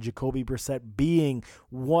inadequacy in Jacoby Brissett being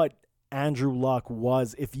what Andrew Luck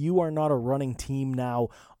was, if you are not a running team now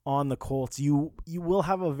on the Colts, you will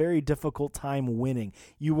have a very difficult time winning.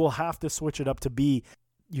 You will have to switch it up to be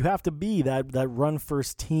that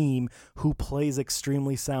run-first team who plays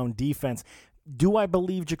extremely sound defense. Do I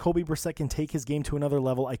believe Jacoby Brissett can take his game to another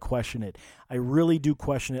level? I question it. I really do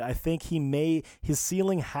question it. I think his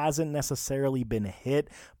ceiling hasn't necessarily been hit,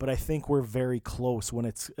 but I think we're very close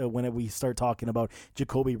when we start talking about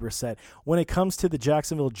Jacoby Brissett. When it comes to the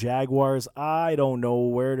Jacksonville Jaguars, I don't know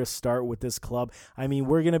where to start with this club.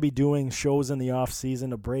 We're going to be doing shows in the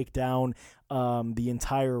offseason to break down the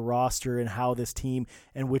entire roster and how this team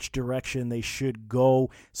and which direction they should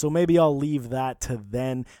go. So maybe I'll leave that to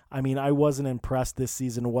then. I wasn't impressed this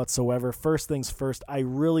season whatsoever. First things first, I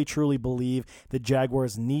really truly believe the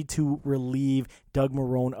Jaguars need to relieve Doug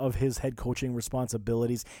Marrone of his head coaching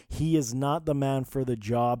responsibilities. He is not the man for the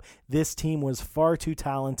job. This team was far too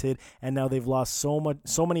talented, and now they've lost so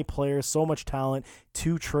many players, so much talent,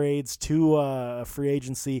 2 trades, 2 free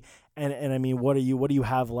agency. And what do you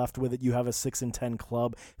have left with it? You have a 6-10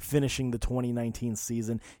 club finishing the 2019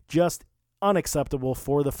 season. Just unacceptable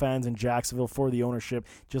for the fans in Jacksonville, for the ownership.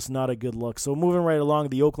 Just not a good look. So moving right along,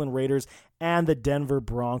 the Oakland Raiders and the Denver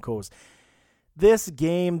Broncos. This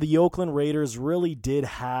game, the Oakland Raiders really did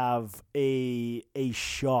have a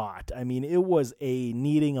shot. It was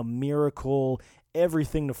needing a miracle,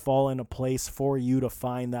 everything to fall into place for you to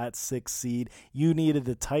find that 6th seed. You needed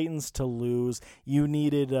the Titans to lose. You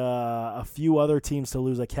needed a few other teams to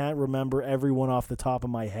lose. I can't remember everyone off the top of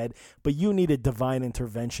my head, but you needed divine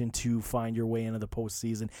intervention to find your way into the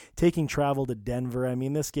postseason. Taking travel to Denver,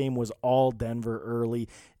 this game was all Denver early.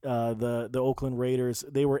 The Oakland Raiders,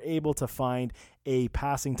 they were able to find a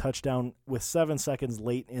passing touchdown with 7 seconds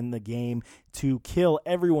late in the game to kill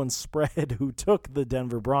everyone's spread who took the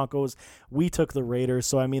Denver Broncos. We took the Raiders,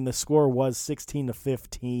 so the score was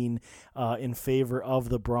 16-15 in favor of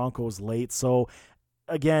the Broncos late. So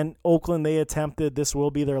again, Oakland, they attempted, this will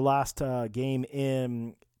be their last game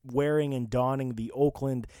in wearing and donning the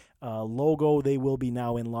Oakland logo. They will be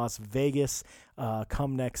now in Las Vegas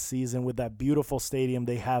come next season with that beautiful stadium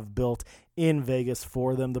they have built in Vegas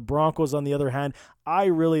for them. The Broncos, on the other hand, I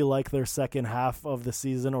really like their second half of the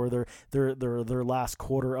season, or their last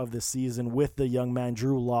quarter of the season with the young man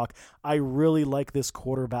Drew Lock. I really like this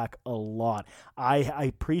quarterback a lot.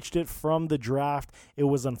 I preached it from the draft. It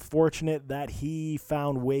was unfortunate that he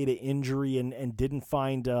found way to injury and didn't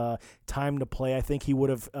find time to play. I think he would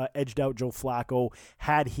have edged out Joe Flacco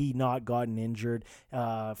had he not gotten injured.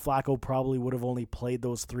 Flacco probably would have have only played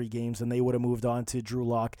those 3 games and they would have moved on to Drew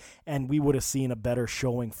Lock, and we would have seen a better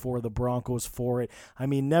showing for the Broncos for it. I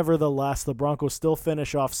mean, nevertheless, the Broncos still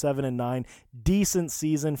finish off 7-9. Decent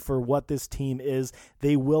season for what this team is.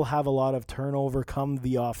 They will have a lot of turnover come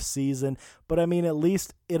the off season, but I mean, at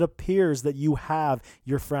least it appears that you have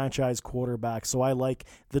your franchise quarterback. So I like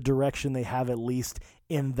the direction they have, at least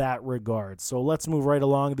in that regard. So let's move right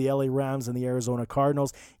along. The LA Rams and the Arizona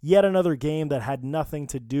Cardinals. Yet another game that had nothing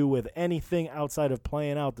to do with anything outside of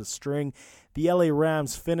playing out the string. The LA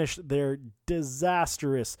Rams finished their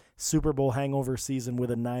disastrous Super Bowl hangover season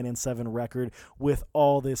with a 9-7 record with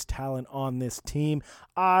all this talent on this team.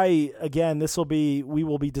 We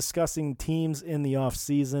will be discussing teams in the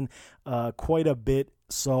offseason quite a bit.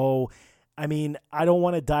 So, I mean, I don't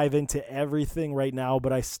want to dive into everything right now,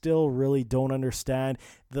 but I still really don't understand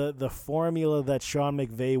the formula that Sean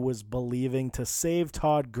McVay was believing to save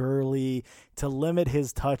Todd Gurley, to limit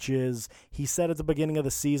his touches. He said at the beginning of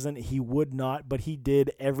the season he would not, but he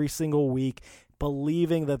did every single week,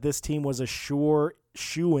 believing that this team was a sure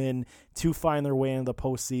shoe-in to find their way in the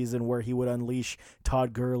postseason where he would unleash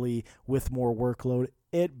Todd Gurley with more workload.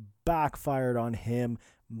 It backfired on him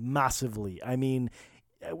massively. I mean,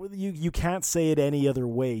 you can't say it any other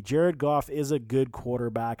way. Jared Goff is a good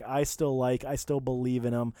quarterback. I still believe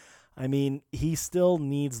in him. I mean, he still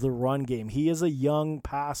needs the run game. He is a young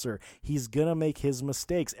passer. He's going to make his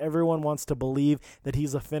mistakes. Everyone wants to believe that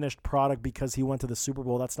he's a finished product because he went to the Super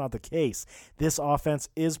Bowl. That's not the case. This offense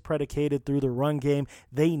is predicated through the run game.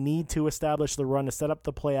 They need to establish the run to set up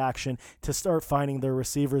the play action to start finding their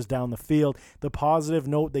receivers down the field. The positive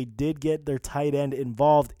note, they did get their tight end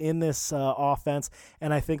involved in this offense,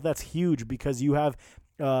 and I think that's huge because you have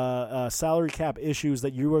salary cap issues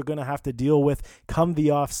that you are going to have to deal with come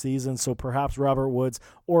the off season. So perhaps Robert Woods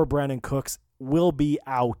or Brandon Cooks will be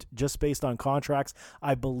out just based on contracts.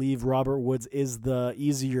 I believe Robert Woods is the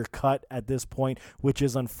easier cut at this point, which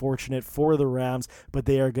is unfortunate for the Rams, but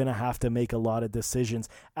they are going to have to make a lot of decisions.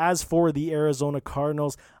 As for the Arizona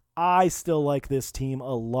Cardinals, I still like this team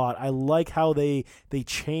a lot. I like how they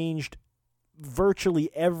changed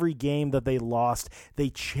virtually every game that they lost.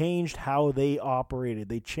 They changed how they operated.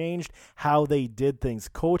 They changed how they did things.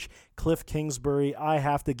 Coach Cliff Kingsbury, I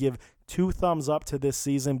have to give 2 thumbs up to this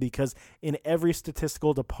season because in every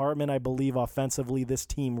statistical department, I believe offensively, this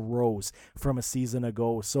team rose from a season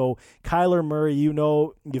ago. So Kyler Murray,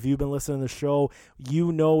 if you've been listening to the show,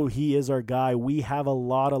 he is our guy. We have a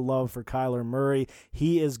lot of love for Kyler Murray.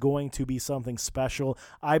 He is going to be something special.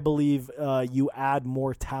 I believe you add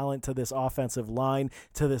more talent to this offensive line,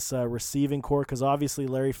 to this receiving core, because obviously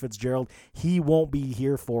Larry Fitzgerald, he won't be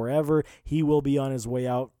here forever. He will be on his way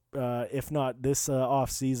out. If not this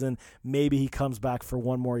off season, maybe he comes back for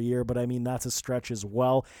one more year, but I mean, that's a stretch as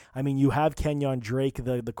well. I mean, you have Kenyon Drake.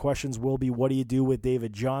 The questions will be, what do you do with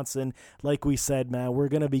David Johnson? Like we said, man, we're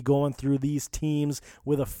going to be going through these teams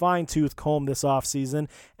with a fine-tooth comb this off season,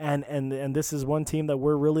 and this is one team that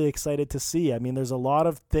we're really excited to see. I mean, there's a lot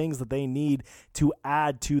of things that they need to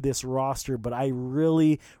add to this roster, but I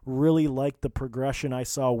really, really like the progression I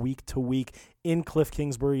saw week to week in Cliff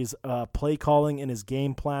Kingsbury's play calling and his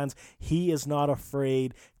game plans. He is not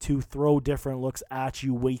afraid to throw different looks at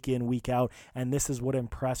you week in, week out, and this is what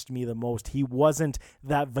impressed me the most. He wasn't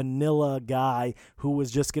that vanilla guy who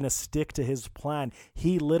was just going to stick to his plan.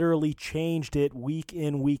 He literally changed it week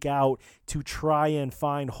in, week out to try and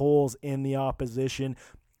find holes in the opposition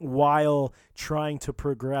while trying to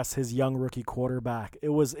progress his young rookie quarterback. It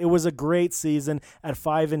was a great season at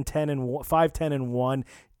 5-10-1.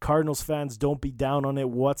 Cardinals fans, don't be down on it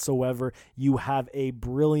whatsoever. You have a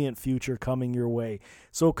brilliant future coming your way.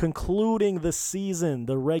 So concluding the season,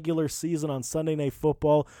 the regular season on Sunday Night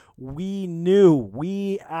Football,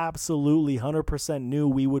 we absolutely 100% knew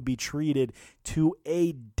we would be treated to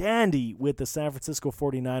a dandy with the San Francisco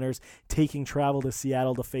 49ers taking travel to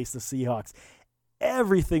Seattle to face the Seahawks.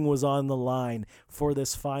 Everything was on the line for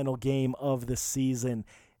this final game of the season.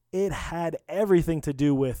 It had everything to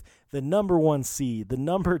do with the number 1 seed, the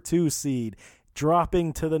number 2 seed,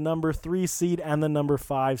 dropping to the number 3 seed and the number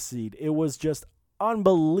 5 seed. It was just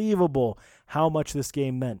unbelievable how much this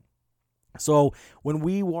game meant. So when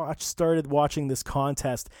we started watching this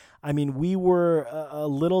contest, I mean, we were a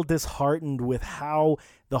little disheartened with how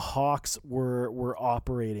the Hawks were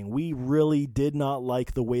operating. We really did not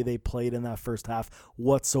like the way they played in that first half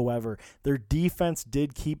whatsoever. Their defense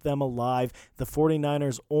did keep them alive. The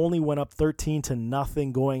 49ers only went up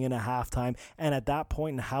 13-0 going into halftime, and at that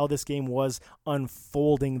point in how this game was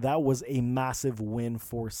unfolding, that was a massive win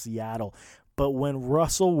for Seattle. But when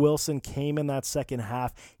Russell Wilson came in that second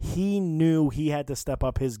half, he knew he had to step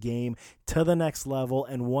up his game to the next level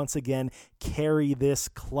and once again carry this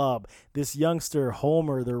club. This youngster,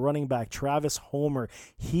 Homer, the running back, Travis Homer,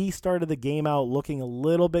 he started the game out looking a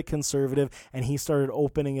little bit conservative, and he started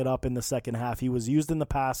opening it up in the second half. He was used in the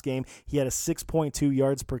pass game. He had a 6.2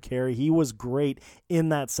 yards per carry. He was great in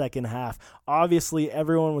that second half. Obviously,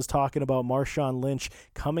 everyone was talking about Marshawn Lynch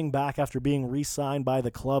coming back after being re-signed by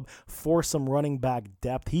the club for some running back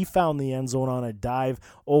depth. He found the end zone on a dive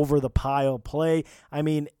over the pile play.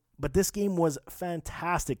 But this game was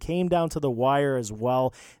fantastic. Came down to the wire as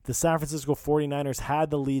well. The San Francisco 49ers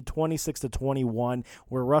had the lead 26-21,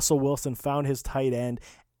 where Russell Wilson found his tight end,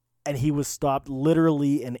 and he was stopped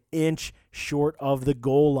literally an inch short of the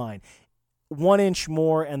goal line. 1 inch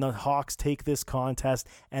more, and the Hawks take this contest,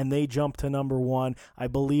 and they jump to number 1. I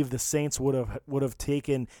believe the Saints would have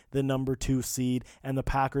taken the number 2 seed, and the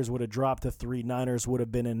Packers would have dropped to 3. Niners would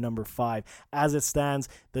have been in number 5. As it stands,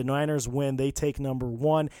 the Niners win. They take number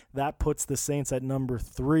 1. That puts the Saints at number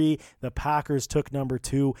 3. The Packers took number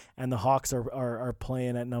 2, and the Hawks are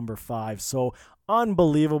playing at number 5. So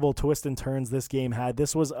unbelievable twists and turns this game had.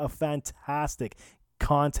 This was a fantastic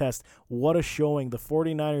contest. What a showing. The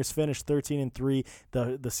 49ers finished 13-3,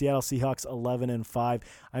 the Seattle Seahawks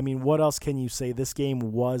 11-5. What else can you say? This game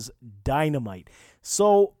was dynamite.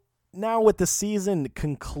 So now with the season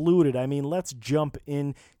concluded, let's jump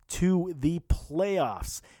into the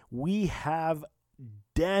playoffs. We have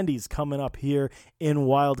dandies coming up here in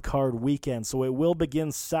Wild Card Weekend. So it will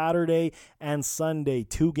begin Saturday and Sunday,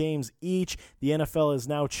 2 games each. The NFL is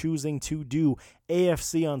now choosing to do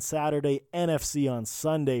AFC on Saturday, NFC on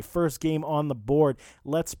Sunday. First game on the board.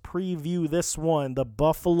 Let's preview this one. The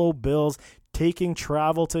Buffalo Bills taking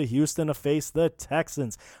travel to Houston to face the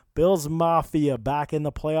Texans. Bills Mafia back in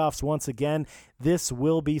the playoffs once again. This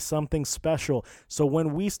will be something special. So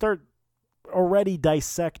when we start already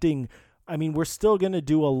dissecting, we're still going to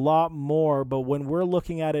do a lot more, but when we're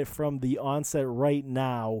looking at it from the onset right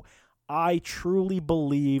now, I truly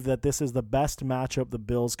believe that this is the best matchup the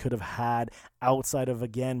Bills could have had outside of,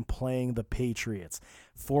 again, playing the Patriots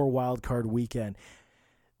for Wild Card Weekend.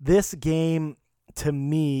 This game, to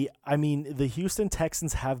me, the Houston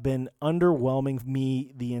Texans have been underwhelming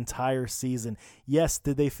me the entire season. Yes,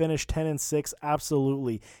 did they finish 10-6?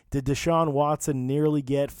 Absolutely. Did Deshaun Watson nearly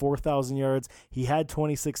get 4,000 yards? He had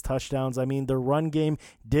 26 touchdowns. The run game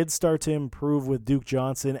did start to improve with Duke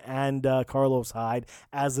Johnson and Carlos Hyde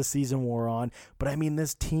as the season wore on. But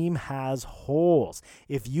this team has holes.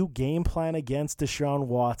 If you game plan against Deshaun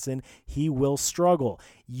Watson, he will struggle.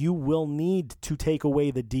 You will need to take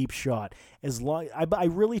away the deep shot. I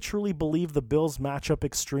really truly believe the Bills match up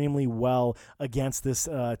extremely well against this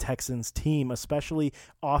Texans team, especially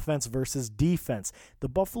offense versus defense. The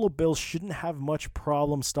Buffalo Bills shouldn't have much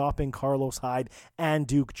problem stopping Carlos Hyde and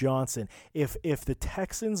Duke Johnson. If the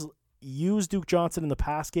Texans use Duke Johnson in the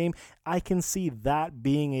pass game, I can see that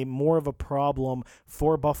being more of a problem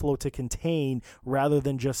for Buffalo to contain rather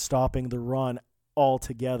than just stopping the run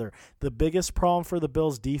altogether. The biggest problem for the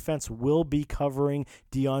Bills defense will be covering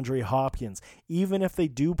DeAndre Hopkins. Even if they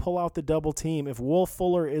do pull out the double team, if Will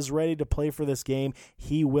Fuller is ready to play for this game,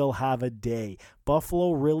 he will have a day.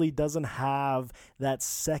 Buffalo really doesn't have that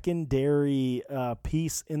secondary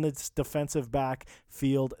piece in the defensive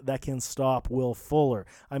backfield that can stop Will Fuller.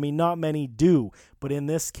 Not many do, but in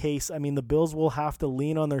this case, the Bills will have to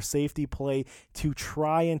lean on their safety play to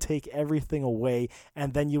try and take everything away,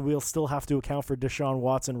 and then you will still have to account for Deshaun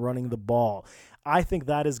Watson running the ball. I think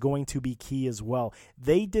that is going to be key as well.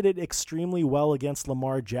 They did it extremely well against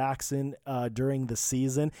Lamar Jackson during the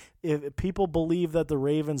season. If people believe that the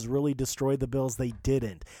Ravens really destroyed the Bills, they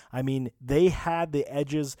didn't. They had the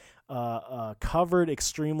edges covered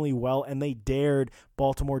extremely well, and they dared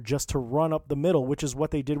Baltimore just to run up the middle, which is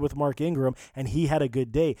what they did with Mark Ingram, and he had a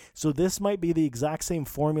good day. So this might be the exact same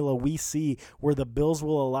formula we see where the Bills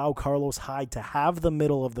will allow Carlos Hyde to have the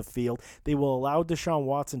middle of the field. They will allow Deshaun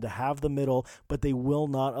Watson to have the middle, but they will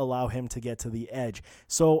not allow him to get to the edge.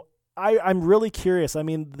 So I'm really curious.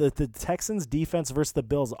 The Texans defense versus the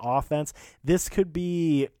Bills offense, this could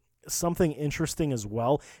be something interesting as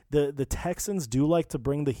well. The Texans do like to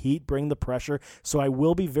bring the heat, bring the pressure, so I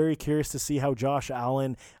will be very curious to see how Josh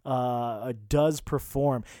Allen does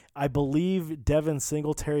perform. I believe Devin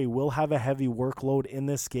Singletary will have a heavy workload in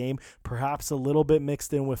this game, perhaps a little bit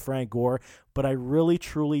mixed in with Frank Gore, but I really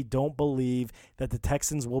truly don't believe that the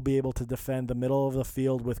Texans will be able to defend the middle of the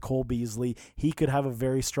field with Cole Beasley. He could have a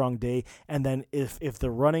very strong day, and then if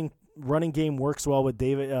the running running game works well with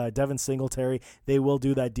Devin Singletary, they will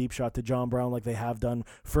do that deep shot to John Brown like they have done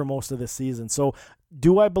for most of the season. So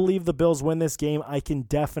do I believe the Bills win this game? I can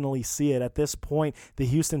definitely see it. At this point, the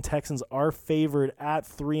Houston Texans are favored at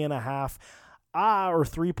 3.5. Or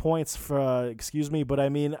 3 points, but I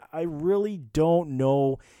mean, I really don't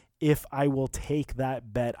know if I will take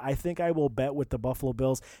that bet. I think I will bet with the Buffalo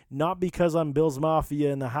Bills, not because I'm Bills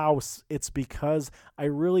Mafia in the house. It's because I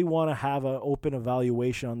really want to have an open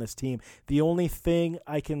evaluation on this team. The only thing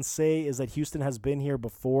I can say is that Houston has been here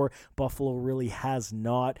before. Buffalo really has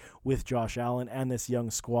not with Josh Allen and this young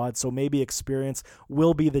squad. So maybe experience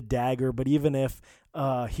will be the dagger, but even if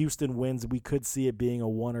Houston wins, we could see it being a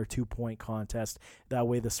 1 or 2 point contest. That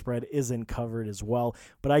way the spread isn't covered as well.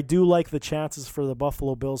 But I do like the chances for the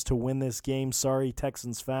Buffalo Bills to win this game. Sorry,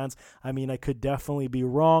 Texans fans. I mean, I could definitely be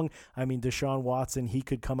wrong. I mean, Deshaun Watson, he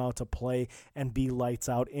could come out to play and be lights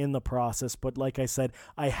out in the process. But like I said,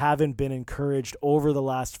 I haven't been encouraged over the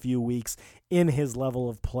last few weeks in his level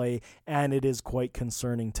of play, and it is quite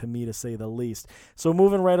concerning to me, to say the least. So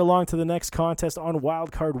moving right along to the next contest on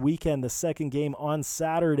Wild Card Weekend, the second game on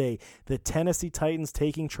Saturday, the Tennessee Titans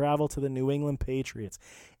taking travel to the New England Patriots.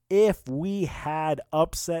 If we had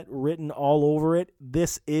upset written all over it,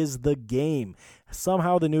 this is the game.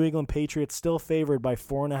 Somehow the New England Patriots still favored by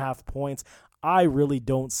 4.5 points. I really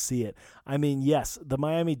don't see it. I mean, yes, the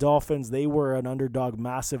Miami Dolphins, they were an underdog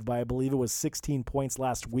massive by, I believe it was 16 points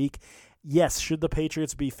last week. Yes, should the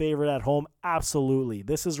Patriots be favored at home? Absolutely.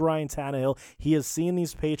 This is Ryan Tannehill. He has seen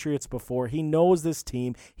these Patriots before. He knows this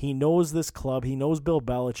team. He knows this club. He knows Bill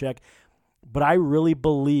Belichick. But I really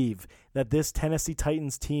believe that this Tennessee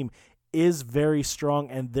Titans team is very strong,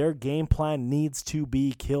 and their game plan needs to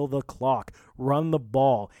be kill the clock, run the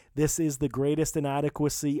ball. This is the greatest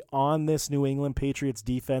inadequacy on this New England Patriots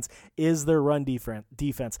defense, is their run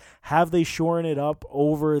defense. Have they shored it up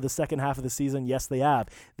over the second half of the season? Yes, they have.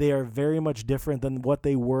 They are very much different than what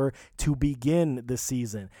they were to begin the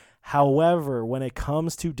season. However, when it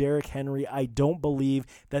comes to Derrick Henry, I don't believe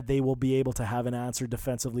that they will be able to have an answer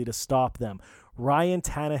defensively to stop them. Ryan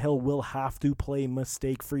Tannehill will have to play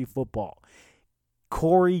mistake-free football.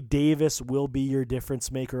 Corey Davis will be your difference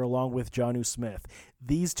maker along with Jonnu Smith.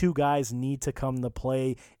 These two guys need to come to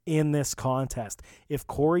play in this contest. If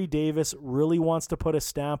Corey Davis really wants to put a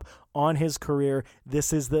stamp on his career,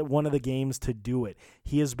 this is one of the games to do it.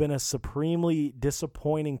 He has been a supremely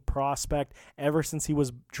disappointing prospect ever since he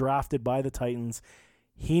was drafted by the Titans.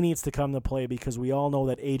 He needs to come to play because we all know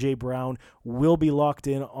that A.J. Brown will be locked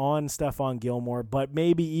in on Stephon Gilmore, but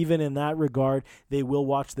maybe even in that regard, they will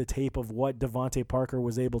watch the tape of what Devontae Parker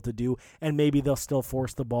was able to do, and maybe they'll still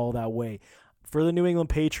force the ball that way. For the New England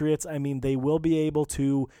Patriots, I mean, they will be able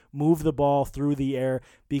to move the ball through the air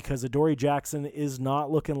because Adoree Jackson is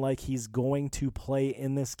not looking like he's going to play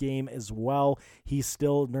in this game as well. He's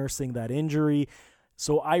still nursing that injury.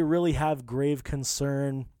 So I really have grave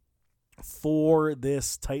concern for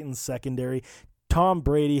this Titans secondary. Tom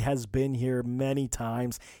Brady has been here many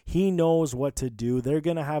times. He knows what to do. They're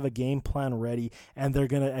going to have a game plan ready, and they're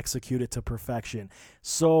going to execute it to perfection.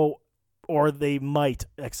 Or they might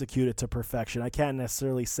execute it to perfection. I can't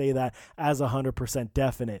necessarily say that as 100%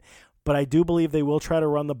 definite. But I do believe they will try to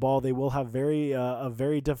run the ball. They will have a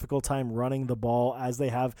very difficult time running the ball as they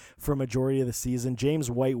have for a majority of the season.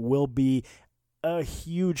 James White will be a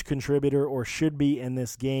huge contributor, or should be, in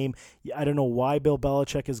this game. I don't know why Bill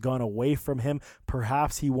Belichick has gone away from him.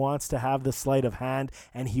 Perhaps he wants to have the sleight of hand,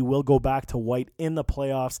 and he will go back to White in the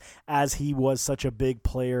playoffs as he was such a big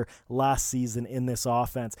player last season in this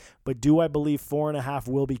offense. But do I believe 4.5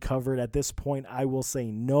 will be covered? At this point, I will say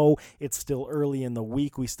no. It's still early in the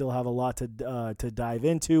week. We still have a lot to dive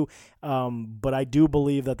into. But I do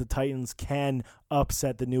believe that the Titans can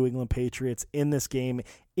upset the New England Patriots in this game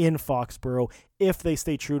in Foxborough if they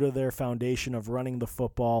stay true to their foundation of running the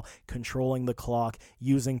football, controlling the clock,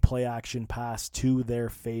 using play action pass to their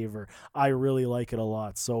favor. I really like it a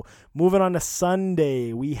lot. So moving on to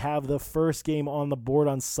Sunday, we have the first game on the board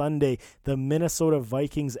on Sunday, the Minnesota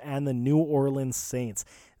Vikings and the New Orleans Saints.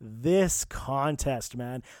 This contest,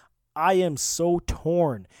 man, I am so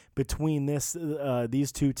torn between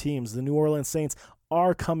these two teams. The New Orleans Saints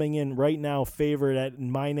are coming in right now favored at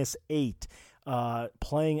 -8.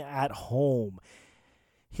 Playing at home.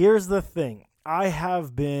 Here's the thing. I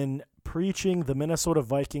have been preaching the Minnesota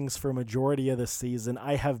Vikings for majority of the season.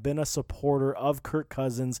 I have been a supporter of Kirk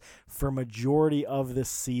Cousins for majority of this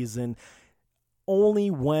season. Only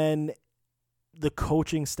when the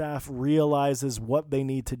coaching staff realizes what they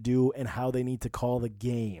need to do and how they need to call the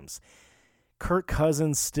games. Kirk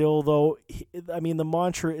Cousins still, though, the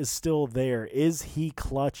mantra is still there. Is he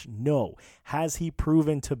clutch? No. Has he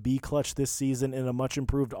proven to be clutch this season in a much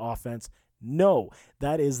improved offense? No,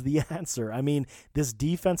 that is the answer. This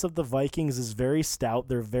defense of the Vikings is very stout.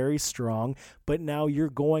 They're very strong, but now you're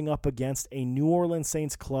going up against a New Orleans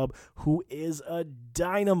Saints club who is a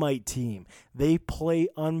dynamite team. They play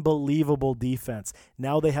unbelievable defense.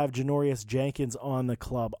 Now they have Janoris Jenkins on the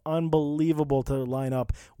club. Unbelievable to line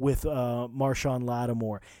up with Marshawn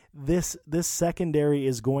Lattimore. This secondary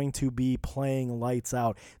is going to be playing lights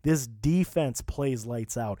out. This defense plays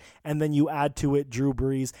lights out. And then you add to it Drew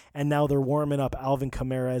Brees, and now they're warming up Alvin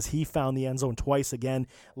Kamara as he found the end zone twice again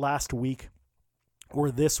last week or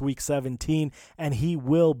this week 17, and he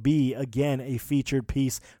will be again a featured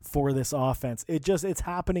piece for this offense. It's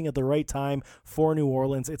happening at the right time for New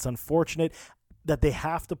Orleans. It's unfortunate that they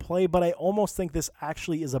have to play, but I almost think this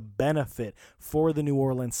actually is a benefit for the New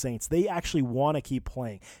Orleans Saints. They actually want to keep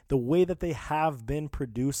playing. The way that they have been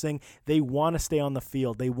producing, they want to stay on the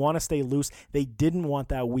field. They want to stay loose. They didn't want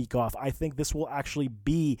that week off. I think this will actually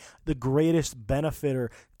be the greatest benefiter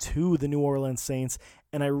to the New Orleans Saints,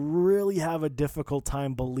 and I really have a difficult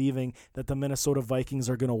time believing that the Minnesota Vikings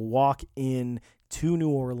are going to walk in to New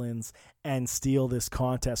Orleans and steal this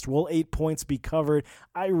contest. Will 8 points be covered?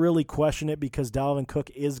 I really question it because Dalvin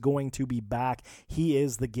Cook is going to be back. He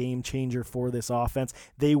is the game changer for this offense.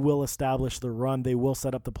 They will establish the run. They will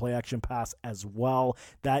set up the play action pass as well.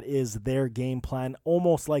 That is their game plan,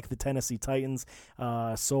 almost like the Tennessee Titans.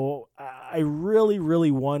 So I really,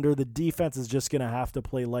 really wonder. The defense is just going to have to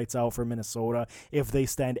play lights out for Minnesota if they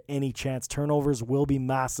stand any chance. Turnovers will be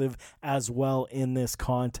massive as well in this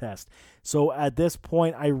contest. So at this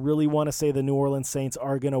point, I really want to say the New Orleans Saints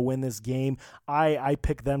are going to win this game. I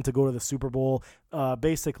picked them to go to the Super Bowl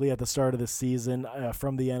basically at the start of the season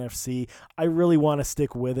from the NFC. I really want to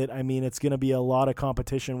stick with it. It's going to be a lot of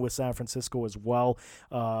competition with San Francisco as well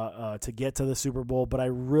to get to the Super Bowl, but I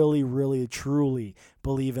really, really, truly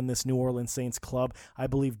believe in this New Orleans Saints club. I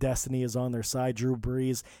believe destiny is on their side. Drew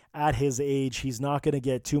Brees, at his age, he's not going to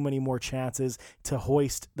get too many more chances to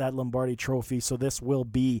hoist that Lombardi trophy, so this will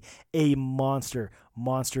be a monster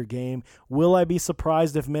game. Will I be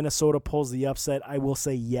surprised if Minnesota pulls the upset? I will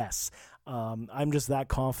say yes. I'm just that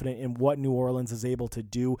confident in what New Orleans is able to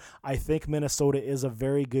do. I think Minnesota is a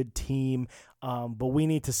very good team, but we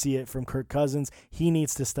need to see it from Kirk Cousins. He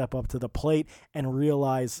needs to step up to the plate and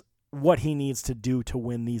realize what he needs to do to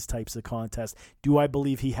win these types of contests. Do I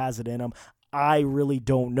believe he has it in him? I really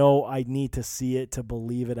don't know. I need to see it to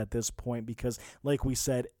believe it at this point because, like we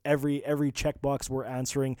said, every checkbox we're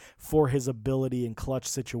answering for his ability in clutch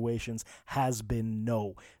situations has been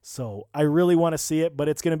no. So I really want to see it, but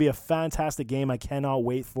it's going to be a fantastic game. I cannot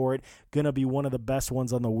wait for it. Going to be one of the best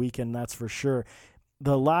ones on the weekend, that's for sure.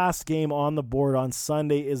 The last game on the board on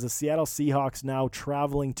Sunday is the Seattle Seahawks now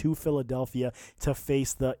traveling to Philadelphia to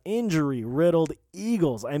face the injury-riddled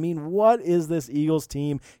Eagles. What is this Eagles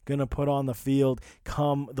team going to put on the field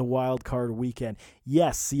come the wild card weekend?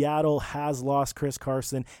 Yes, Seattle has lost Chris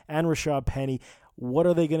Carson and Rashad Penny. What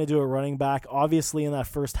are they going to do at running back? Obviously, in that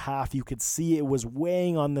first half, you could see it was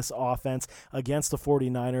weighing on this offense against the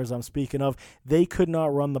 49ers. I'm speaking of. They could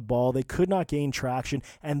not run the ball. They could not gain traction,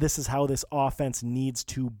 and this is how this offense needs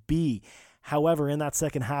to be. However, in that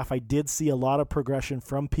second half, I did see a lot of progression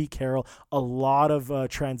from Pete Carroll, a lot of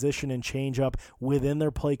transition and change up within their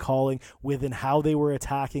play calling, within how they were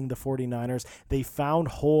attacking the 49ers. They found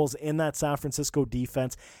holes in that San Francisco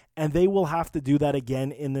defense, and they will have to do that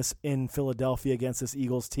again in Philadelphia against this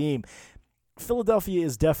Eagles team. Philadelphia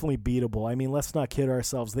is definitely beatable. Let's not kid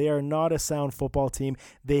ourselves. They are not a sound football team.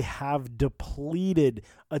 They have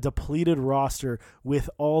a depleted roster with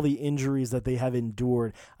all the injuries that they have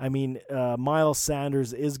endured. Miles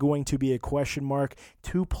Sanders is going to be a question mark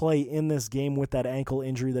to play in this game with that ankle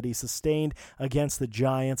injury that he sustained against the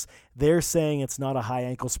Giants. They're saying it's not a high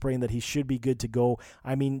ankle sprain, that he should be good to go.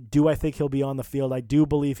 Do I think he'll be on the field? I do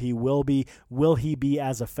believe he will be. Will he be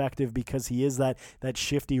as effective because he is that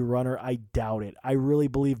shifty runner? I doubt it. I really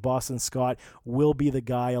believe Boston Scott will be the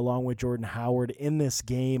guy along with Jordan Howard in this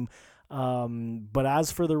game. But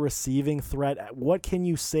as for the receiving threat, what can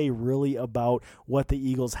you say really about what the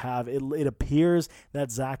Eagles have? It appears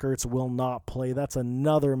that Zach Ertz will not play. That's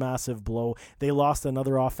another massive blow. They lost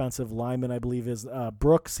another offensive lineman, I believe is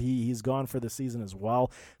Brooks. He's gone for the season as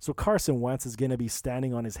well. So Carson Wentz is going to be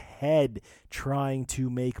standing on his head trying to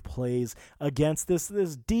make plays against this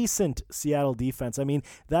decent Seattle defense.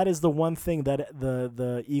 That is the one thing that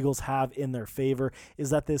the Eagles have in their favor, is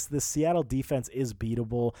that this Seattle defense is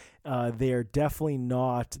beatable. They are definitely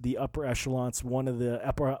not the upper echelons, one of the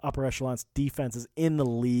upper echelons defenses in the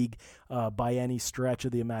league by any stretch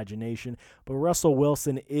of the imagination. But Russell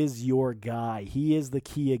Wilson is your guy. He is the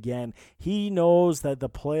key again. He knows that the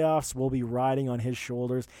playoffs will be riding on his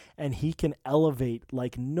shoulders, and he can elevate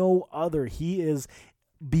like no other. He is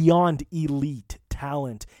beyond elite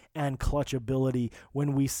talent and clutch ability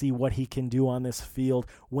when we see what he can do on this field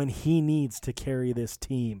when he needs to carry this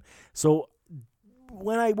team. So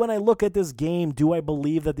when I look at this game, do I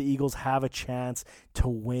believe that the Eagles have a chance to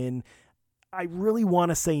win? I really want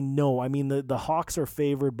to say no. I mean, the Hawks are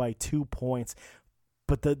favored by 2 points,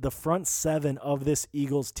 but the front seven of this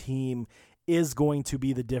Eagles team is going to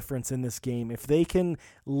be the difference in this game. If they can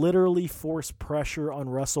literally force pressure on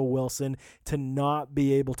Russell Wilson to not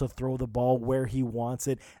be able to throw the ball where he wants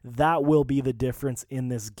it, that will be the difference in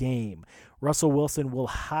this game. Russell Wilson will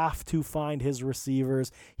have to find his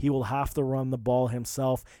receivers. He will have to run the ball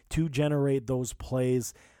himself to generate those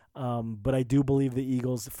plays. But I do believe the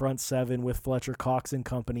Eagles front seven with Fletcher Cox and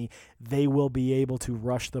company, they will be able to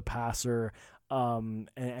rush the passer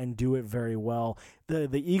and do it very well.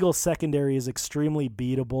 The Eagles secondary is extremely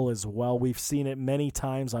beatable as well. We've seen it many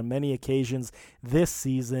times on many occasions this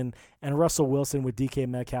season, and Russell Wilson with DK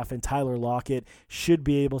Metcalf and Tyler Lockett should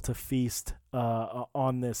be able to feast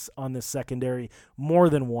on this secondary more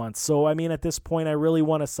than once. So, I mean, at this point, I really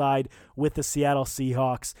want to side with the Seattle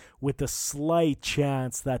Seahawks with the slight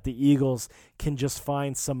chance that the Eagles can just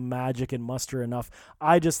find some magic and muster enough.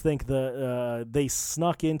 I just think they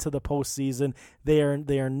snuck into the postseason. They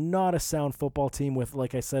are not a sound football team with,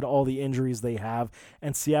 like I said, all the injuries they have,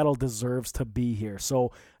 and Seattle deserves to be here.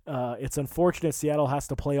 So it's unfortunate Seattle has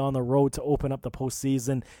to play on the road to open up the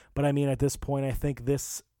postseason, but I mean, at this point, I think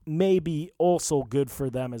this may be also good for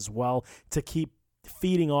them as well to keep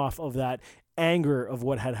feeding off of that anger of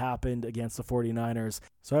what had happened against the 49ers.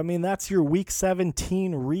 So, I mean, that's your Week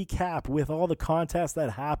 17 recap with all the contests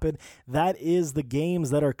that happened. That is the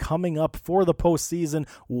games that are coming up for the postseason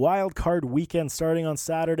wild card weekend, starting on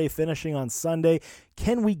Saturday, finishing on Sunday.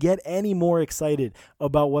 Can we get any more excited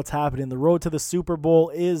about what's happening? The road to the Super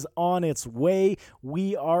Bowl is on its way.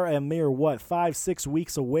 We are a mere, 5-6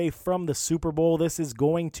 weeks away from the Super Bowl. This is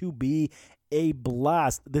going to be a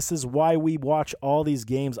blast. This is why we watch all these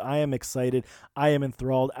games. I am excited. I am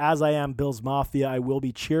enthralled. As I am Bills Mafia, I will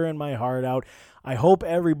be cheering my heart out. I hope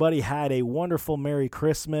everybody had a wonderful Merry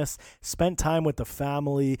Christmas, spent time with the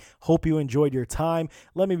family. Hope you enjoyed your time.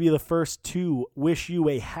 Let me be the first to wish you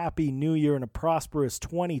a happy new year and a prosperous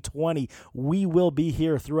 2020. We will be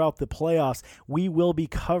here throughout the playoffs. We will be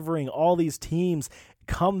covering all these teams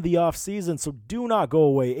come the off season, so do not go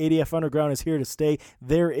away. ADF Underground is here to stay.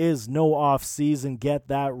 There is no off season. Get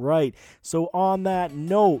that right. So on that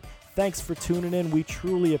note, thanks for tuning in. We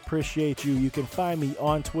truly appreciate you. You can find me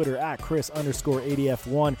on Twitter at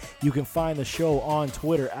Chris_ADF1. You can find the show on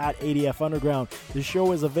Twitter at ADF Underground. The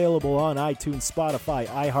show is available on iTunes, Spotify,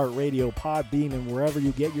 iHeartRadio, Podbean, and wherever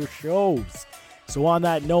you get your shows. So on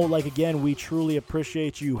that note, again, we truly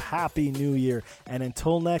appreciate you. Happy New Year. And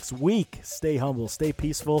until next week, stay humble, stay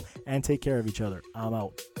peaceful, and take care of each other. I'm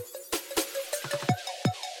out.